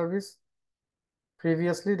certificate service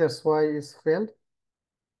previously, that's why it's failed.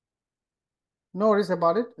 No worries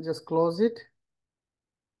about it. Just close it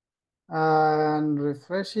and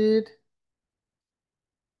refresh it.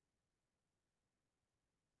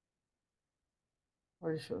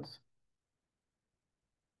 What it shows.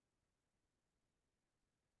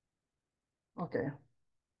 Okay.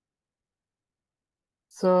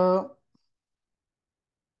 So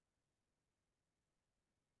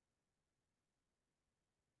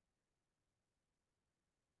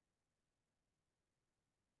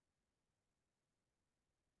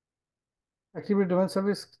activity domain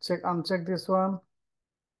service, uncheck this one.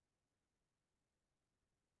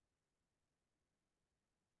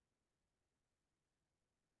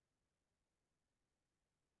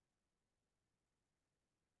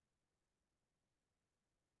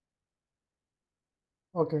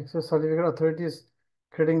 Okay, so certificate authority is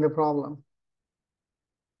creating the problem.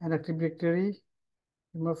 And active directory,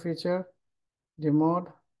 remove feature,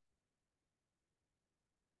 demote,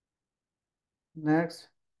 next,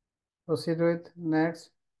 proceed with, next.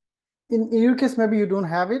 In your case, maybe you don't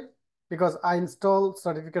have it because I installed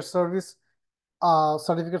certificate service,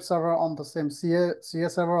 certificate server on the same CA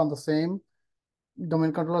server on the same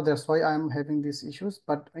domain controller. That's why I'm having these issues.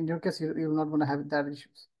 But in your case, you're not going to have that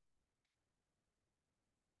issues.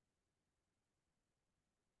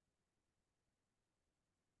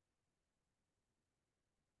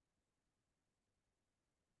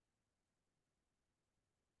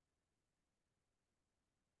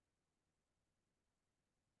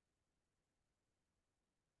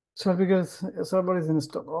 Certificate server is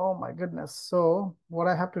installed. Oh my goodness. So what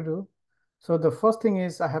I have to do? So the first thing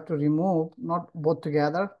is I have to remove, not both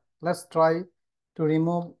together. Let's try to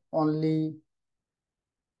remove only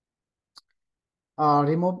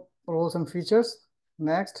remove roles and features.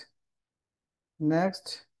 Next,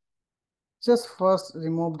 next, just first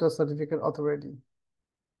remove the certificate authority.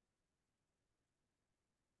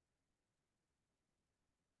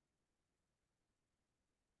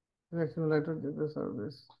 Related to the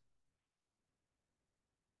service.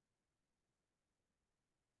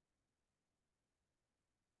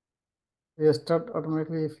 Restart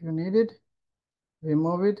automatically if you need it.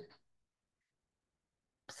 Remove it.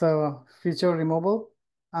 So feature removal.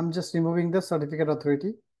 I'm just removing the certificate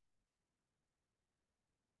authority.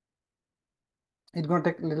 It's gonna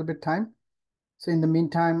take a little bit time. So in the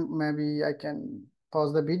meantime, maybe I can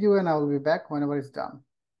pause the video and I will be back whenever it's done.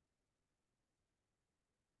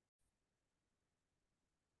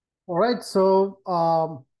 All right, so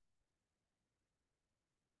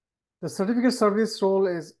the certificate service role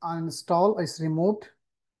is uninstalled, is removed.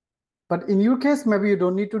 But in your case, maybe you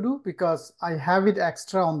don't need to do because I have it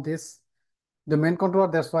extra on this domain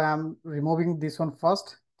controller. That's why I'm removing this one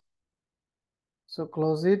first. So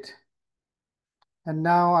close it. And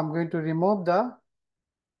now I'm going to remove the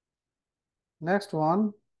next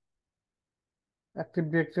one,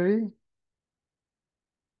 Active Directory,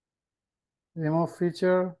 remove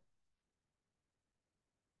feature,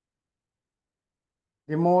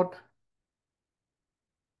 remote,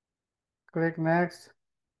 click next,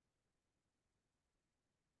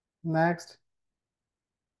 next,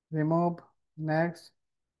 remove, next,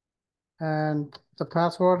 and the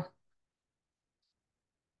password.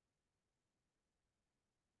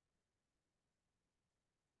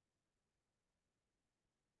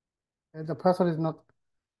 And the password is not,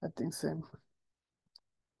 I think, same.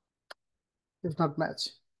 It's not match.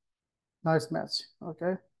 Now it's match.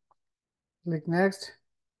 Okay. Click next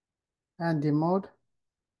and demote.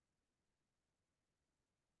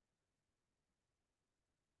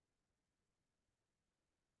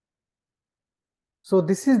 So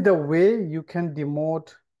this is the way you can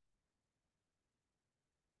demote.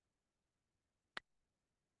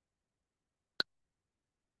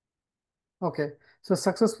 Okay, so it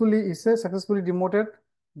says successfully demoted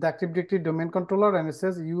the Active Directory domain controller, and it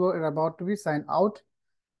says you are about to be signed out.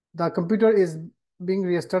 The computer is being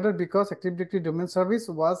restarted because Active Directory domain service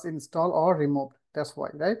was installed or removed. That's why,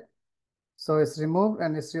 right? So it's removed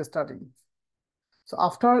and it's restarting. So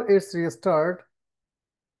after it's restart,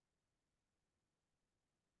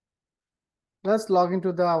 let's log into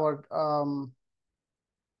our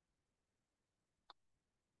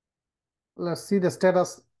let's see the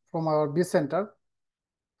status from our B center.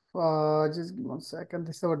 Just give 1 second.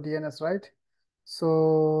 This is our DNS, right?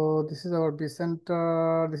 So this is our B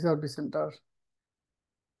center. This is our B center.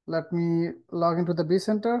 Let me log into the B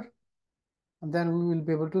center, and then we will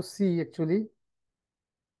be able to see actually.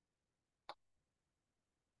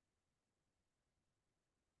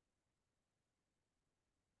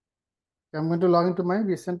 I'm going to log into my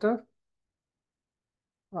B center.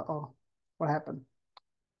 Uh-oh, what happened?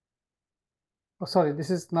 Oh, sorry, this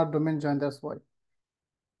is not domain join, that's why.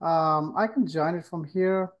 I can join it from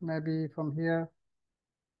here, maybe from here.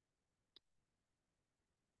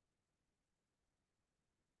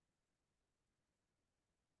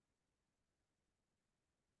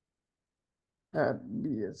 At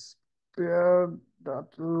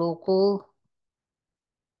bsphere.local.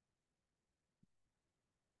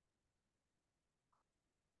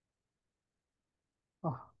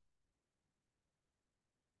 Oh,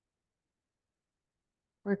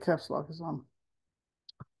 my caps lock is on.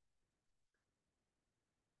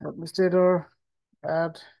 Administrator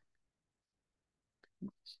at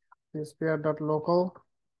bsphere.local.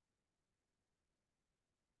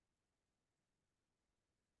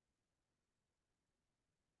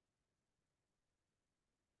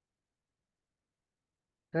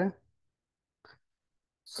 Okay.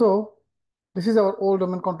 So this is our old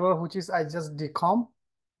domain controller, which is I just decom.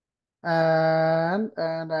 And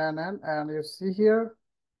you see here,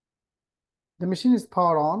 the machine is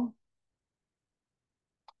powered on.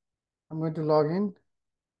 I'm going to log in.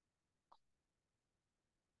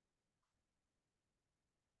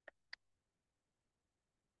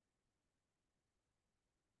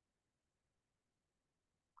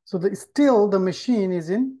 So still the machine is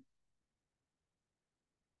in.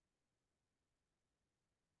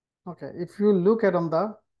 Okay, if you look at on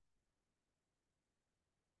the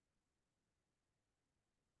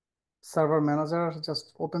server manager,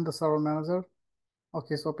 just open the server manager.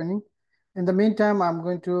 Okay, it's opening. In the meantime, I'm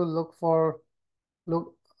going to look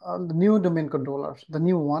the new domain controller, the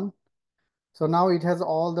new one. So now it has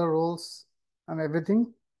all the roles and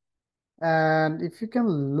everything. And if you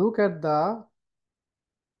can look at the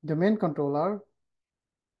domain controller,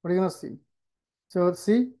 what are you gonna see? So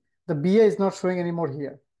see, the BA is not showing anymore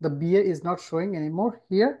here. The BA is not showing anymore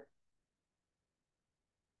here.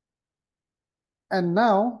 And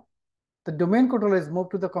now the domain controller is moved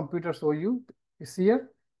to the computers OU. You see here,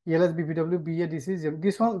 ELS, BPW, BA,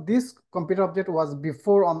 this computer object was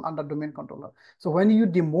before under domain controller. So when you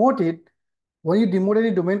demote it, when you demote any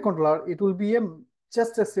domain controller, it will be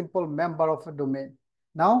just a simple member of a domain.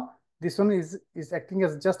 Now this one is acting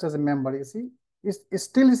as just as a member. You see, it's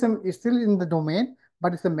still in the domain,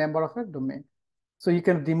 but it's a member of a domain. So you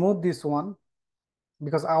can remove this one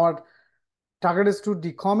because our target is to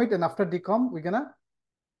decom it, and after decom, we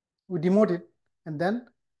demote it, and then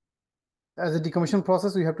as a decommission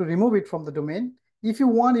process, we have to remove it from the domain. If you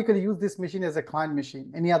want, you can use this machine as a client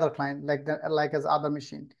machine, any other client like as other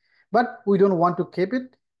machine, but we don't want to keep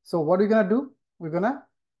it. So what we're gonna do? We're gonna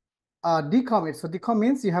decom it. So decom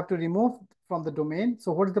means you have to remove from the domain.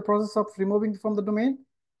 So what is the process of removing from the domain?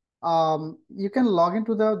 You can log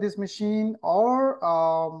into this machine, or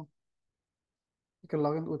you can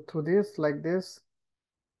log in through this like this.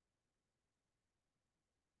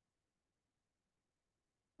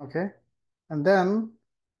 Okay, and then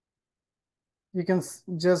you can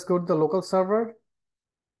just go to the local server.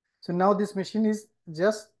 So now this machine is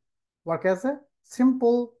just work as a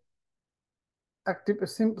simple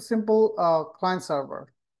client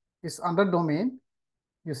server. It's under domain.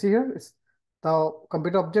 You see here, the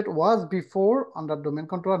computer object was before under domain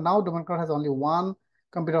controller. Now domain controller has only one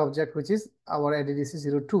computer object, which is our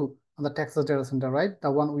ADDC02 on the Texas data center, right? The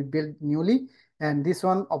one we built newly. And this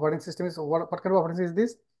one operating system is what kind of operating system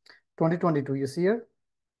is this? 2022, you see here.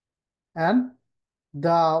 And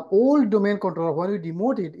the old domain controller, when we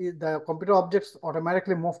demote it, the computer objects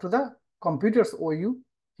automatically move to the computer's OU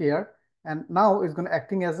here. And now it's going to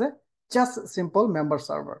acting as a just simple member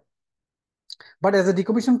server. But as a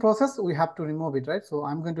decommission process, we have to remove it, right? So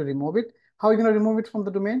I'm going to remove it. How are you going to remove it from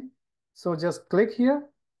the domain? So just click here,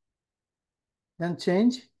 then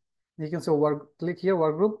change. You can say click here,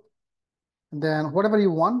 work group. And then whatever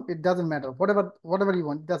you want, it doesn't matter. Whatever you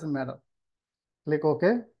want, it doesn't matter. Click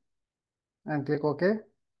OK and click OK.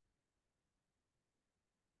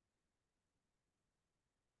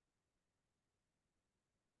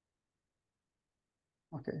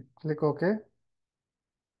 Okay, click OK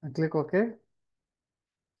and click OK.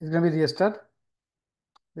 It's going to be restart.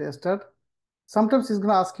 Sometimes it's going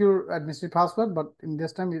to ask you administrative password, but in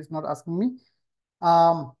this time it's not asking me.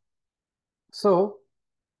 So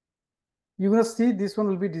you're going to see this one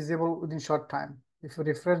will be disabled within short time. If you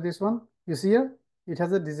refresh this one, you see here, it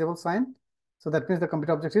has a disable sign. So that means the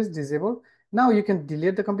computer object is disabled. Now you can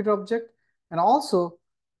delete the computer object and also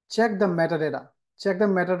check the metadata. Check the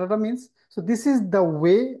metadata means, so this is the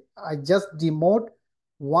way I just demote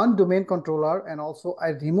one domain controller and also I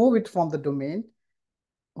remove it from the domain,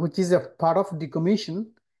 which is a part of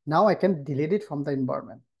decommission. Now I can delete it from the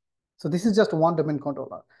environment. So this is just one domain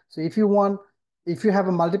controller. So if you have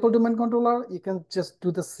a multiple domain controller, you can just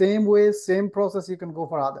do the same way, same process, you can go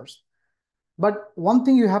for others. But one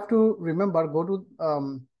thing you have to remember, go to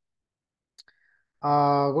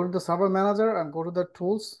the server manager and go to the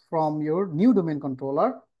tools from your new domain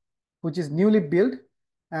controller, which is newly built,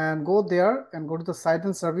 and go there and go to the site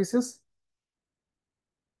and services.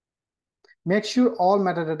 Make sure all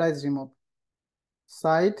metadata is removed.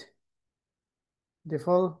 Site,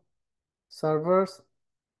 default, servers,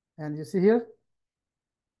 and you see here,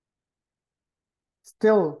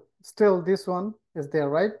 still this one is there,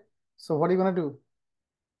 right? So what are you gonna do?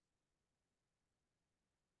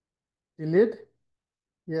 Delete,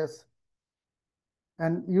 yes.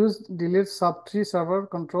 And use delete subtree server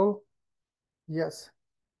control, yes.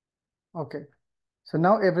 Okay. So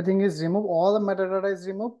now everything is removed, all the metadata is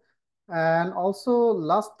removed. And also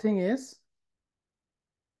last thing is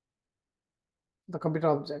the computer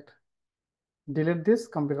object. Delete this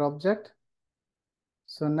computer object.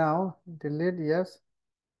 So now delete, yes.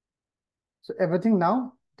 So everything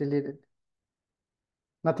now deleted.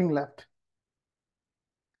 Nothing left.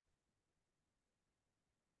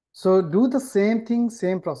 So do the same thing,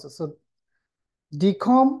 same process. So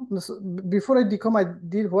decom, before I decom, I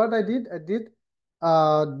did what I did? I did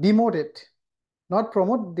demote it, not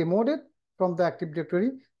promote, demote it from the Active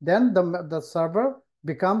Directory. Then the server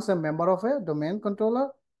becomes a member of a domain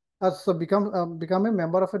controller. So become a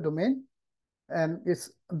member of a domain, and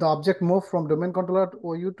it's the object move from domain controller to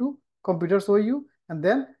OU to computers OU, and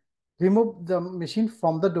then remove the machine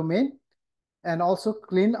from the domain and also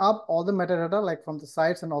clean up all the metadata like from the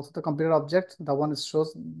sites and also the computer object. The one is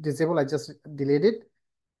shows disabled, I just delete it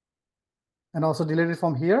and also delete it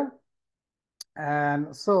from here.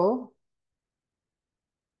 And so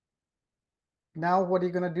now what are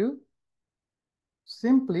you gonna do?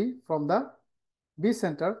 Simply from the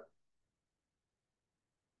vCenter,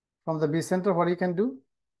 what you can do,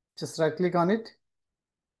 just right click on it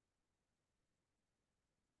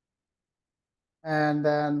and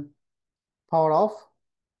then power off.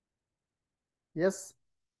 Yes,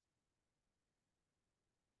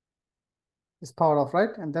 it's power off,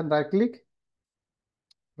 right? And then right click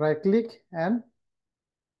and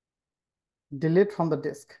delete from the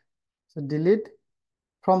disk. So delete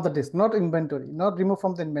from the disk, not inventory, not remove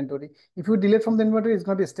from the inventory. If you delete from the inventory, it's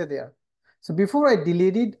going to stay there. So before I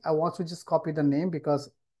delete it, I want to just copy the name because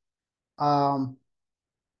so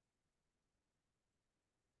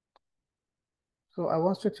I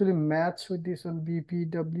want to actually match with this one,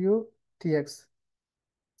 BPWTX.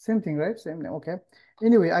 Same thing, right? Same name, okay.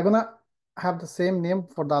 Anyway, I'm gonna have the same name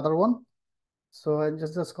for the other one. So I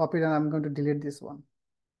just copy it and I'm going to delete this one.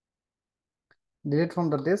 Delete from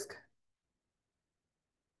the disk.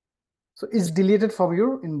 So it's deleted from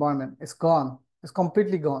your environment. It's gone. It's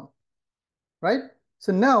completely gone, right?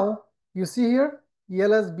 So now you see here,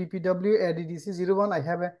 ELS BPW ADDC01. I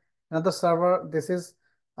have another server. This is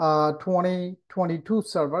 2022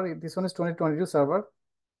 server. This one is 2022 server.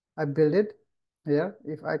 I built it here.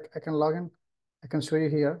 If I can log in, I can show you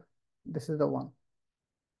here. This is the one.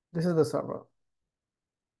 This is the server.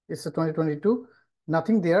 It's a 2022.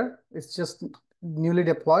 Nothing there. It's just newly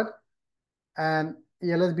deployed. And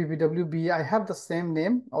ELS BPWB, I have the same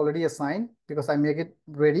name already assigned because I make it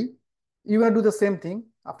ready. You're gonna do the same thing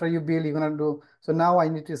after you build. You're gonna do so. Now I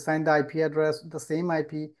need to assign the IP address, the same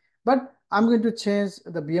IP, but I'm going to change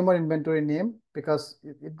the VMware inventory name because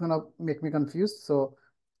it's gonna make me confused. So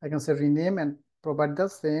I can say rename and provide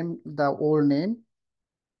the old name.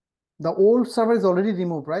 The old server is already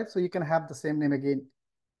removed, right? So you can have the same name again.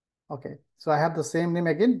 Okay, so I have the same name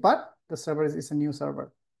again, but the server is a new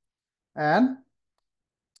server. And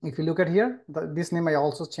if you look at here, this name I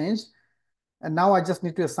also changed. And now I just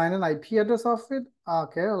need to assign an IP address of it.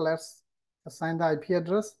 Okay, let's assign the IP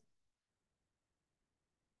address.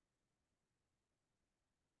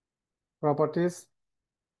 Properties.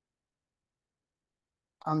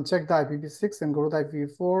 Uncheck the IPv6 and go to the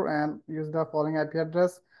IPv4 and use the following IP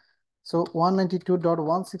address. So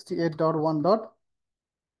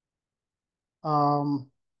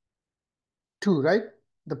 192.168.1.2, right?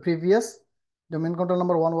 The previous domain control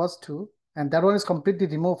number 1 was 2, and that one is completely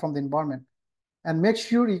removed from the environment. And make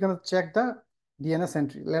sure you're gonna check the DNS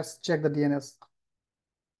entry. Let's check the DNS.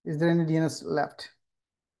 Is there any DNS left?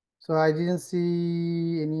 So I didn't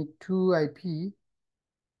see any 2 IP.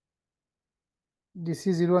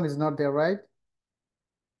 DC01 is not there, right?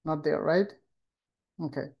 Not there, right?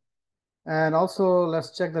 Okay. And also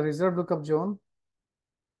let's check the reserved lookup zone.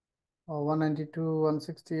 Oh, 192,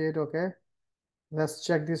 168, okay. Let's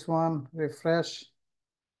check this one, refresh.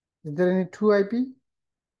 Is there any 2 IP?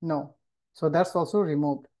 No. So that's also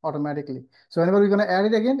removed automatically. So whenever we're going to add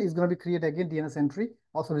it again, it's going to be create again DNS entry,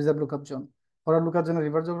 also reserved lookup zone. Forward lookup zone and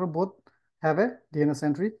reverse lookup both have a DNS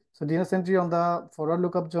entry. So DNS entry on the forward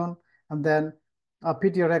lookup zone and then a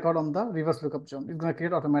PTO record on the reverse lookup zone. It's going to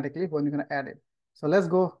create automatically when you're going to add it. So let's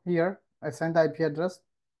go here. I send the IP address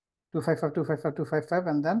 255.255.255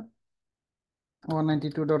 and then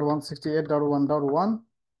 192.168.1.1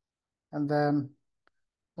 and then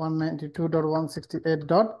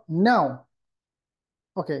 192.168. Now,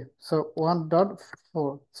 okay, so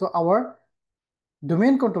 1.4. So our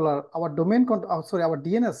domain controller, our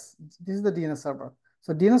DNS, this is the DNS server.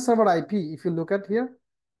 So DNS server IP, if you look at here,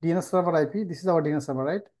 DNS server IP, this is our DNS server,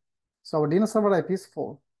 right? So our DNS server IP is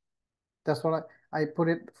 4. That's what I put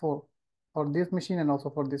it for this machine and also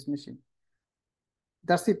for this machine.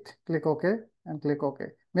 That's it. Click OK and click OK.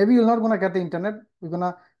 Maybe you're not gonna get the internet. We're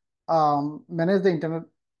gonna manage the internet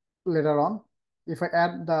later on. If I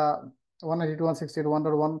add the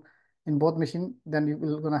 192.168.1.1 in both machine, then you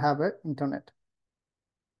will gonna have a internet.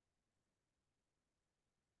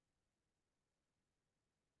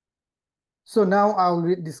 So now I'll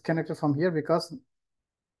be disconnected from here because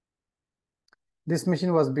this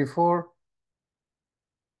machine was before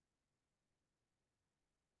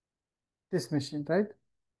this machine, right?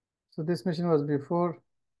 So this machine was before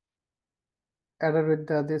added with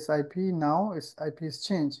this IP. Now its IP is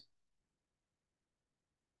changed.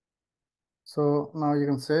 So now you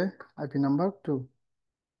can say IP number 2.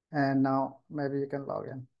 And now maybe you can log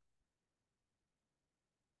in.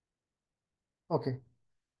 Okay.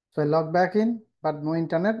 So I log back in, but no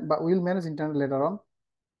internet, but we'll manage internet later on.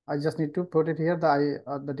 I just need to put it here,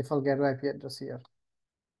 the default gateway IP address here.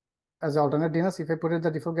 As alternate DNS, if I put it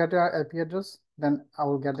the default gateway IP address, then I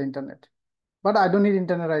will get the internet. But I don't need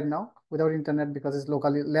internet right now without internet because it's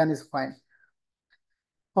locally, LAN is fine.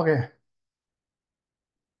 Okay.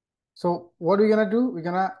 So what we're gonna do, we're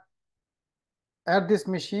gonna add this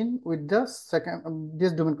machine with the second,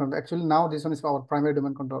 this domain control. Actually, now this one is our primary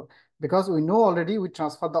domain control because we know already we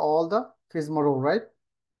transferred all the FISMA role, right?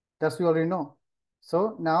 That's we already know.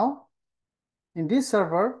 So now in this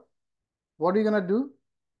server, what are you gonna do?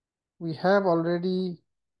 We have already,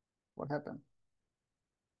 what happened?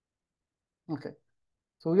 Okay.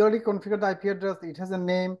 So we already configured the IP address. It has a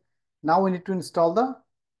name. Now we need to install the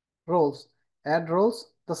roles. Add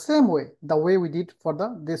roles the same way, the way we did for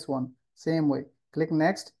this one. Same way. Click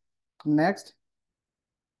next, next,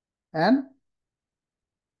 and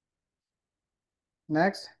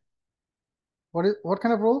next. What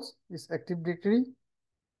kind of roles? Is Active Directory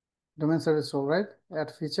domain service role, right?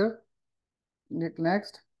 Add feature. Click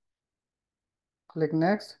next, click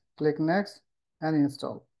next, click next, and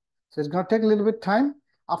install. So it's gonna take a little bit time.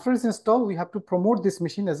 After it's installed, we have to promote this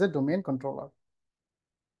machine as a domain controller.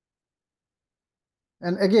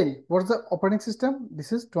 And again, what's the operating system?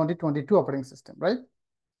 This is 2022 operating system, right?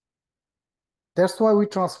 That's why we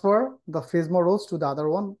transfer the FISMA roles to the other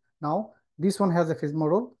one. Now, this one has a FISMA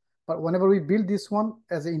role, but whenever we build this one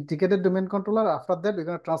as an integrated domain controller, after that, we're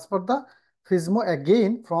going to transfer the FISMA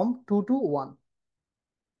again from 2 to 1.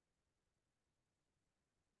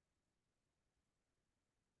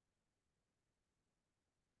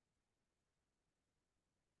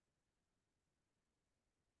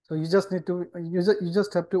 So you just need to, you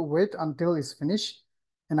just have to wait until it's finished.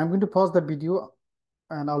 And I'm going to pause the video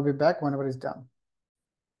and I'll be back whenever it's done.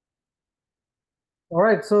 All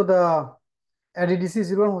right, so the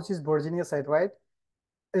ADDC01, which is Virginia site, right,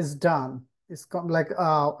 is done. It's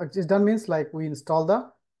done means like we install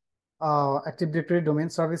the Active Directory domain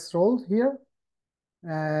service role here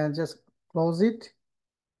and just close it.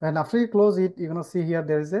 And after you close it, you're gonna see here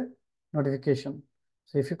there is a notification.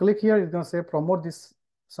 So if you click here, it's gonna say promote this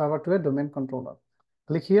server to a domain controller.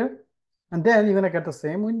 Click here, and then you're gonna get the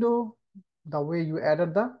same window, the way you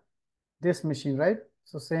added this machine, right?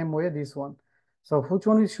 So same way this one. So which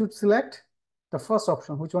one we should select? The first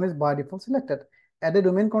option, which one is by default selected? Add a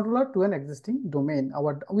domain controller to an existing domain.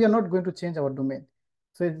 We are not going to change our domain.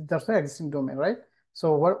 So that's the existing domain, right?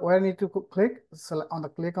 So where I need to click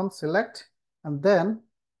on select, and then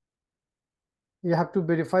you have to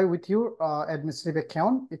verify with your administrative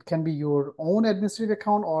account. It can be your own administrative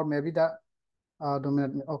account or maybe the domain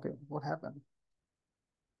admin. Okay, what happened?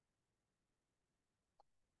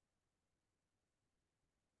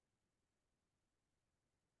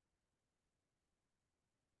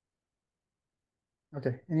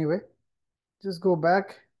 Okay, anyway, just go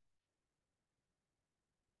back,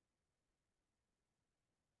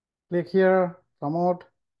 click here, promote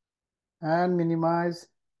and minimize,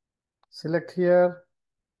 select here,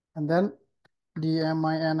 and then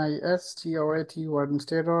DMINISTORAT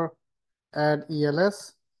administrator, add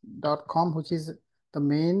els.com, which is the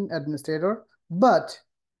main administrator, but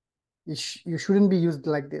you shouldn't be used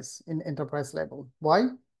like this in enterprise level. Why?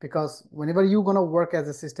 Because whenever you're going to work as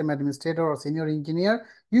a system administrator or senior engineer,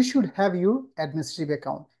 you should have your administrative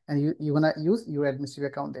account, and you're going to use your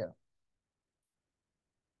administrative account there.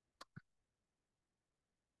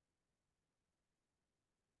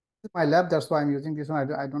 My lab, that's why I'm using this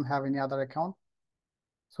one. I don't have any other account.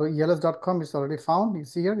 So els.com is already found. You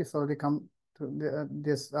see here, it's already come to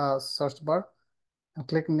this search bar. And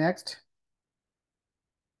click next.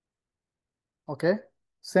 Okay.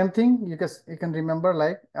 Same thing. You can remember,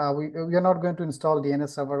 like we are not going to install DNS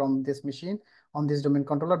server on this machine, on this domain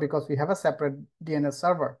controller, because we have a separate DNS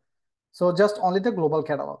server. So just only the global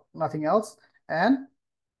catalog, nothing else. And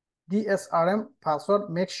DSRM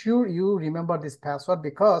password, make sure you remember this password,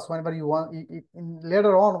 because whenever you want,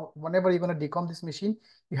 later on, whenever you're going to decom this machine,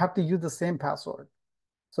 you have to use the same password.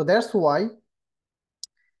 So that's why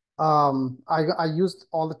I used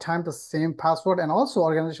all the time the same password, and also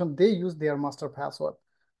organization, they use their master password.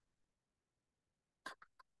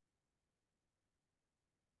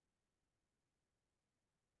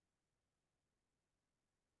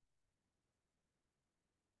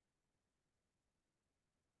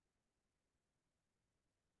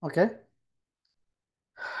 Okay,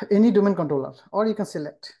 any domain controller, or you can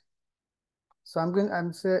select. So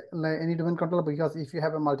I'm say like any domain controller, because if you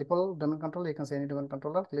have a multiple domain controller, you can say any domain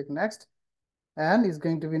controller. Click next, and it's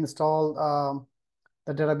going to be installed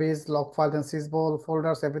the database, log files, and sysbol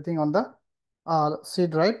folders, everything on the C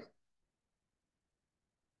drive.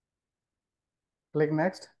 Click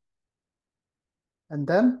next, and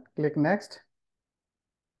then click next,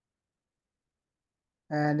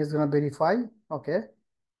 and it's gonna verify. Okay,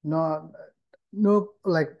 no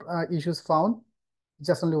like issues found.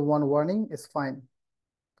 Just only one warning is fine.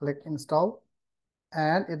 Click install,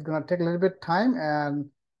 and it's gonna take a little bit time, and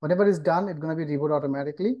whenever it's done, it's gonna be reboot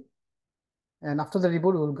automatically. And after the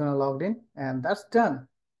reboot, we're gonna log in, and that's done.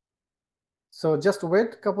 So just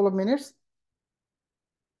wait a couple of minutes.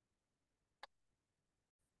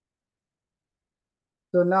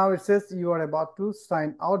 So now it says you are about to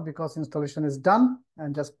sign out because installation is done,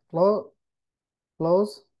 and just close,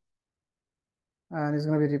 and it's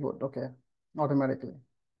gonna be reboot, okay, automatically.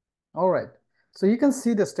 All right, so you can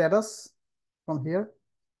see the status from here,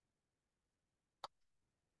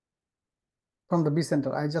 from the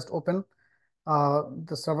vCenter. I just opened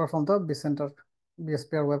the server from the vCenter,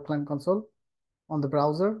 vSphere Web Client Console on the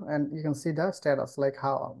browser, and you can see the status, like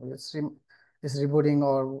how it's rebooting,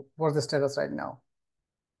 or what's the status right now.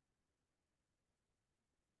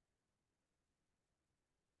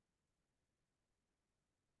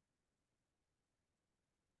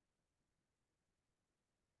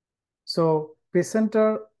 So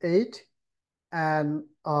vCenter 8 and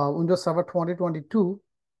Windows Server 2022,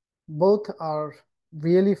 both are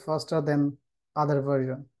really faster than other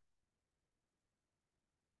version.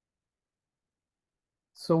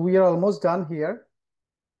 So we are almost done here.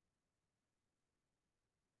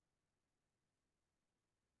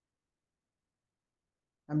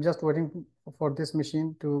 I'm just waiting for this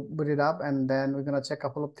machine to boot it up, and then we're gonna check a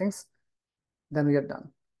couple of things. Then we are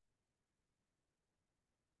done.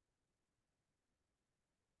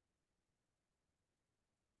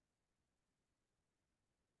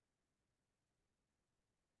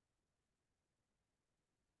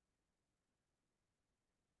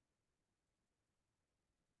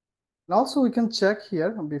 And also we can check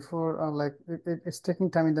here before, like it's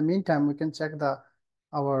taking time. In the meantime, we can check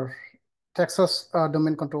our Texas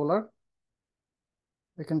domain controller.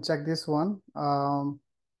 We can check this one.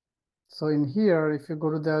 So in here, if you go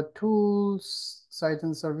to the tools, site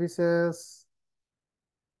and services,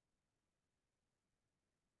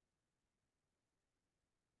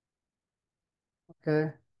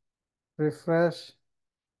 okay, refresh.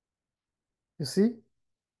 You see,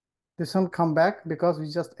 this one come back because we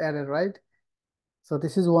just added, right? So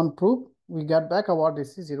this is one proof. We get back our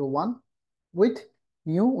DC01 with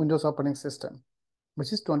new Windows operating system,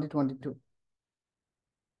 which is 2022.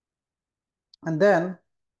 And then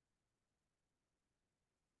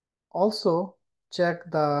also check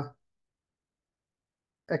the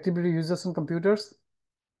activity users and computers.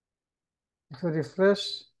 If you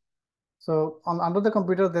refresh, so under the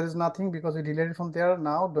computer, there is nothing because we deleted from there.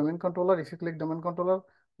 Now domain controller, if you click domain controller,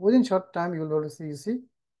 within short time, you will see,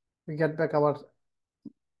 we get back our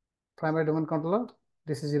primary domain controller.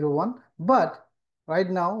 This is 01. But right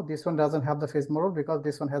now, this one doesn't have the Fizmo rule because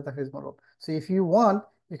this one has the Fizmo rule. So if you want,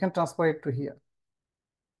 you can transfer it to here.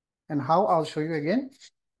 And how, I'll show you again.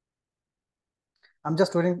 I'm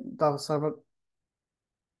just waiting the server.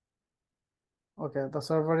 Okay, the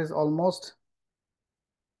server is almost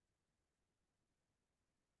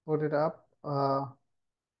put it up.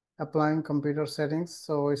 Applying computer settings.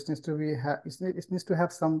 So it needs to be it needs to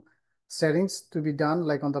have some settings to be done,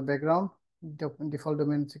 like on the background, default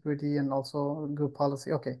domain security, and also group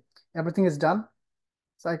policy. Okay, everything is done.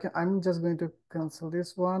 So I'm just going to cancel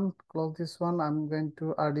this one, close this one. I'm going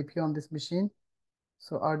to RDP on this machine.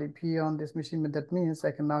 So RDP on this machine, that means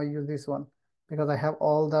I can now use this one because I have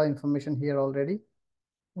all the information here already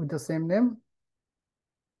with the same name.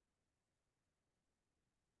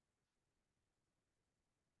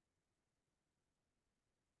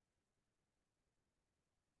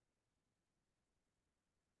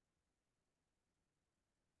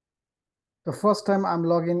 The first time I'm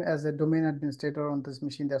logging as a domain administrator on this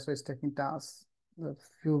machine, that's why it's taking us a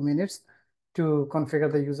few minutes to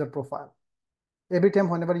configure the user profile. Every time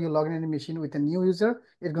whenever you log in a machine with a new user,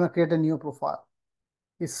 it's going to create a new profile.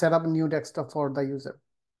 It set up a new desktop for the user.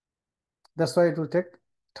 That's why it will take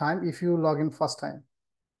time if you log in first time.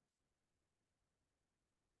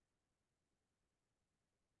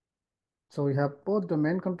 So we have both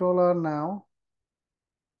domain controller now.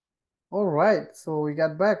 All right, so we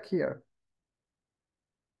got back here.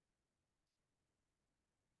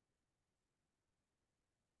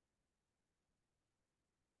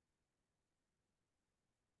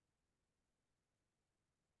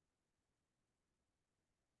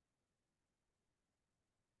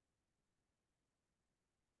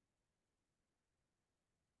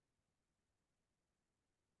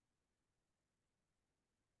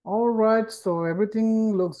 All right, so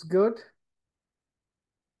everything looks good.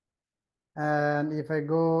 And if I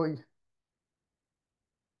go, you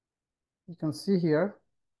can see here,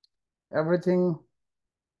 everything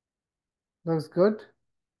looks good.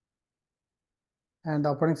 And the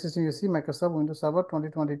operating system, you see Microsoft Windows Server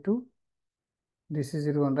 2022. This is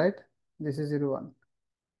 01, right? This is 01.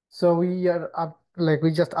 So we are up, like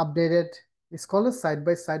we just updated, it's called a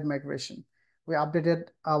side-by-side migration. We updated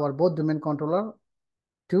our both domain controller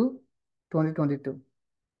to 2022.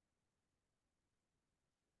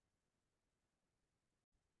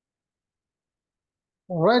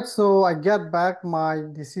 All right, so I get back my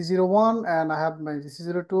DC01 and I have my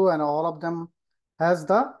DC02, and all of them has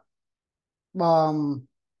the um,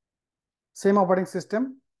 same operating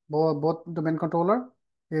system. Both domain controller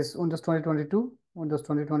is Windows 2022, Windows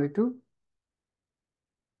 2022.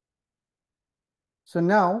 So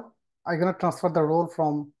now I'm gonna transfer the role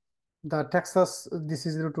from the Texas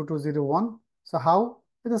DC02 to 01. So how?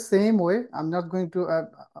 In the same way, I'm not going to,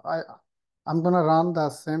 I'm gonna run the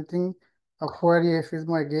same thing, a query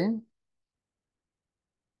FISMO again.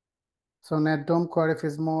 So netdom query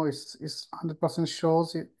FISMO is 100%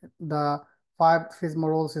 shows the 5 FISMO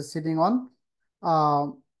roles is sitting on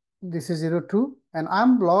DC02, and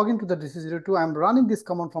I'm logging to the DC02. I'm running this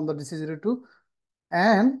command from the DC02,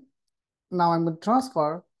 and now I'm going to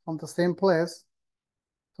transfer from the same place.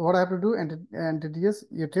 So what I have to do, entities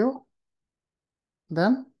util,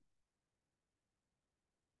 then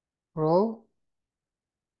role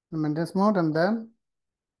maintenance mode, and then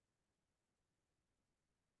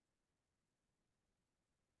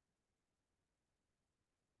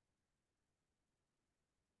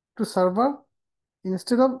to server.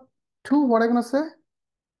 Instead of 2, what I'm gonna say?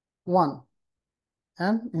 1.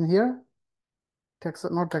 And in here, Texas,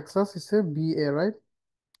 not Texas, it's a BA, right?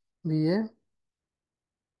 BA.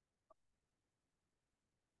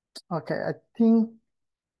 Okay, I think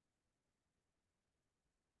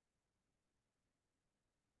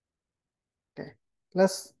okay.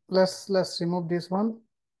 Let's remove this one.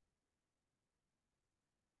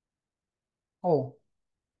 Oh,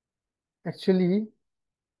 actually,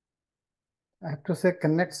 I have to say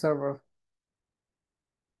connect server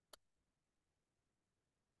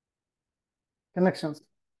connections.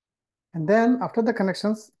 And then after the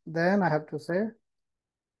connections, then I have to say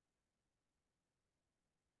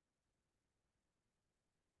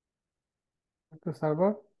to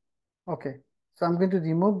server. Okay, so I'm going to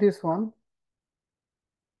remove this one,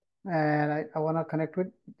 and I want to connect with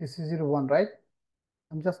this is 01, right?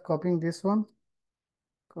 I'm just copying this one,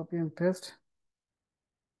 copy and paste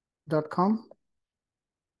 .com.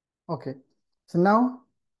 Okay, so now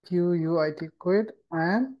QUIT quit,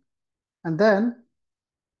 and then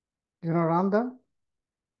you're gonna run the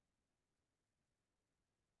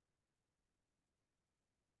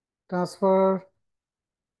transfer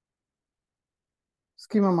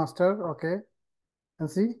schema master. Okay, And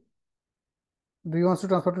see, do you want to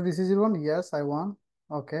transfer to DC01? Yes, I want.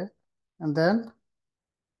 Okay. And then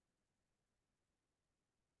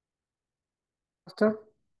master,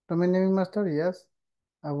 domain naming master. Yes,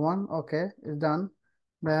 I want. Okay, it's done.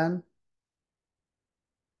 Then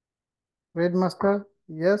read master.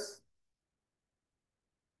 Yes.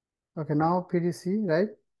 Okay, now PDC, right?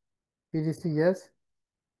 PDC, yes.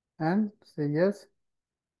 And say yes.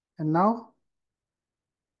 And now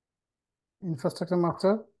infrastructure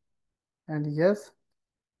master. And yes.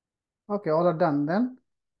 Okay, all are done. Then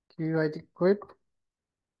QUIT quit.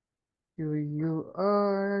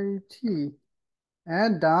 QUIT.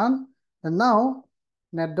 And done. And now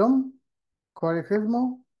netdom query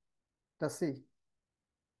Fismo. Let's see.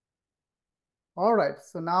 All right,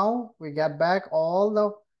 so now we get back all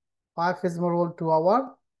the 5 Fismo role to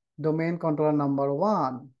our domain controller number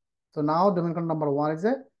 1. So now domain controller number 1 is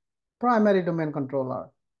a primary domain controller.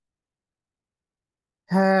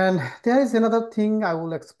 And there is another thing I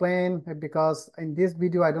will explain because in this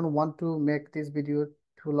video, I don't want to make this video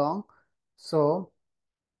too long. So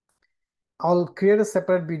I'll create a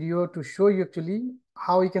separate video to show you actually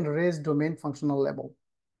how you can raise domain functional level.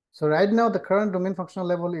 So right now, the current domain functional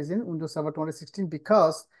level is in Windows Server 2016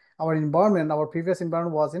 because our environment, our previous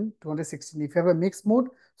environment was in 2016. If you have a mixed mode,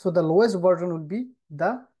 so the lowest version will be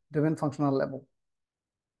the domain functional level.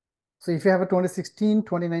 So if you have a 2016,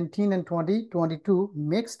 2019, and 2022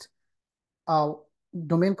 mixed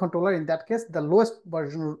domain controller, in that case, the lowest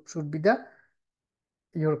version should be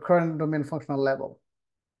your current domain functional level.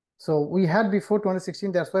 So we had before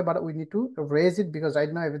 2016, that's why, but we need to raise it because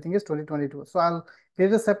right now everything is 2022. So I'll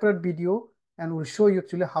create a separate video and we'll show you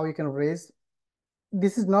actually how you can raise.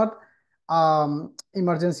 This is not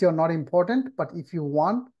emergency or not important, but if you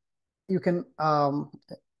want, you can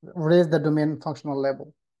raise the domain functional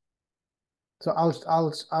level. So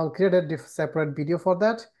I'll create a separate video for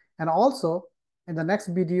that. And also in the next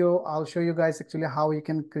video, I'll show you guys actually how you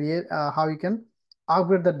can create, how you can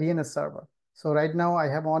upgrade the DNS server. So right now I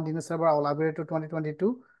have one DNS server, I will upgrade it to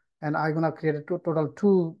 2022 and I'm gonna create a total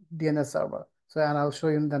 2 DNS server. So, and I'll show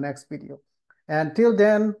you in the next video. And till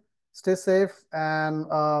then, stay safe. And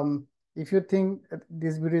if you think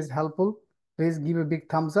this video is helpful, please give a big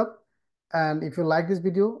thumbs up. And if you like this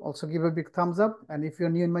video, also give a big thumbs up. And if you're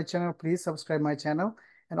new in my channel, please subscribe my channel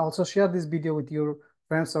and also share this video with your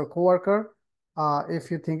friends or coworker if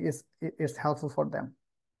you think it's helpful for them.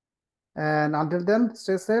 And until then,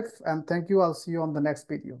 stay safe and thank you. I'll see you on the next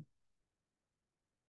video.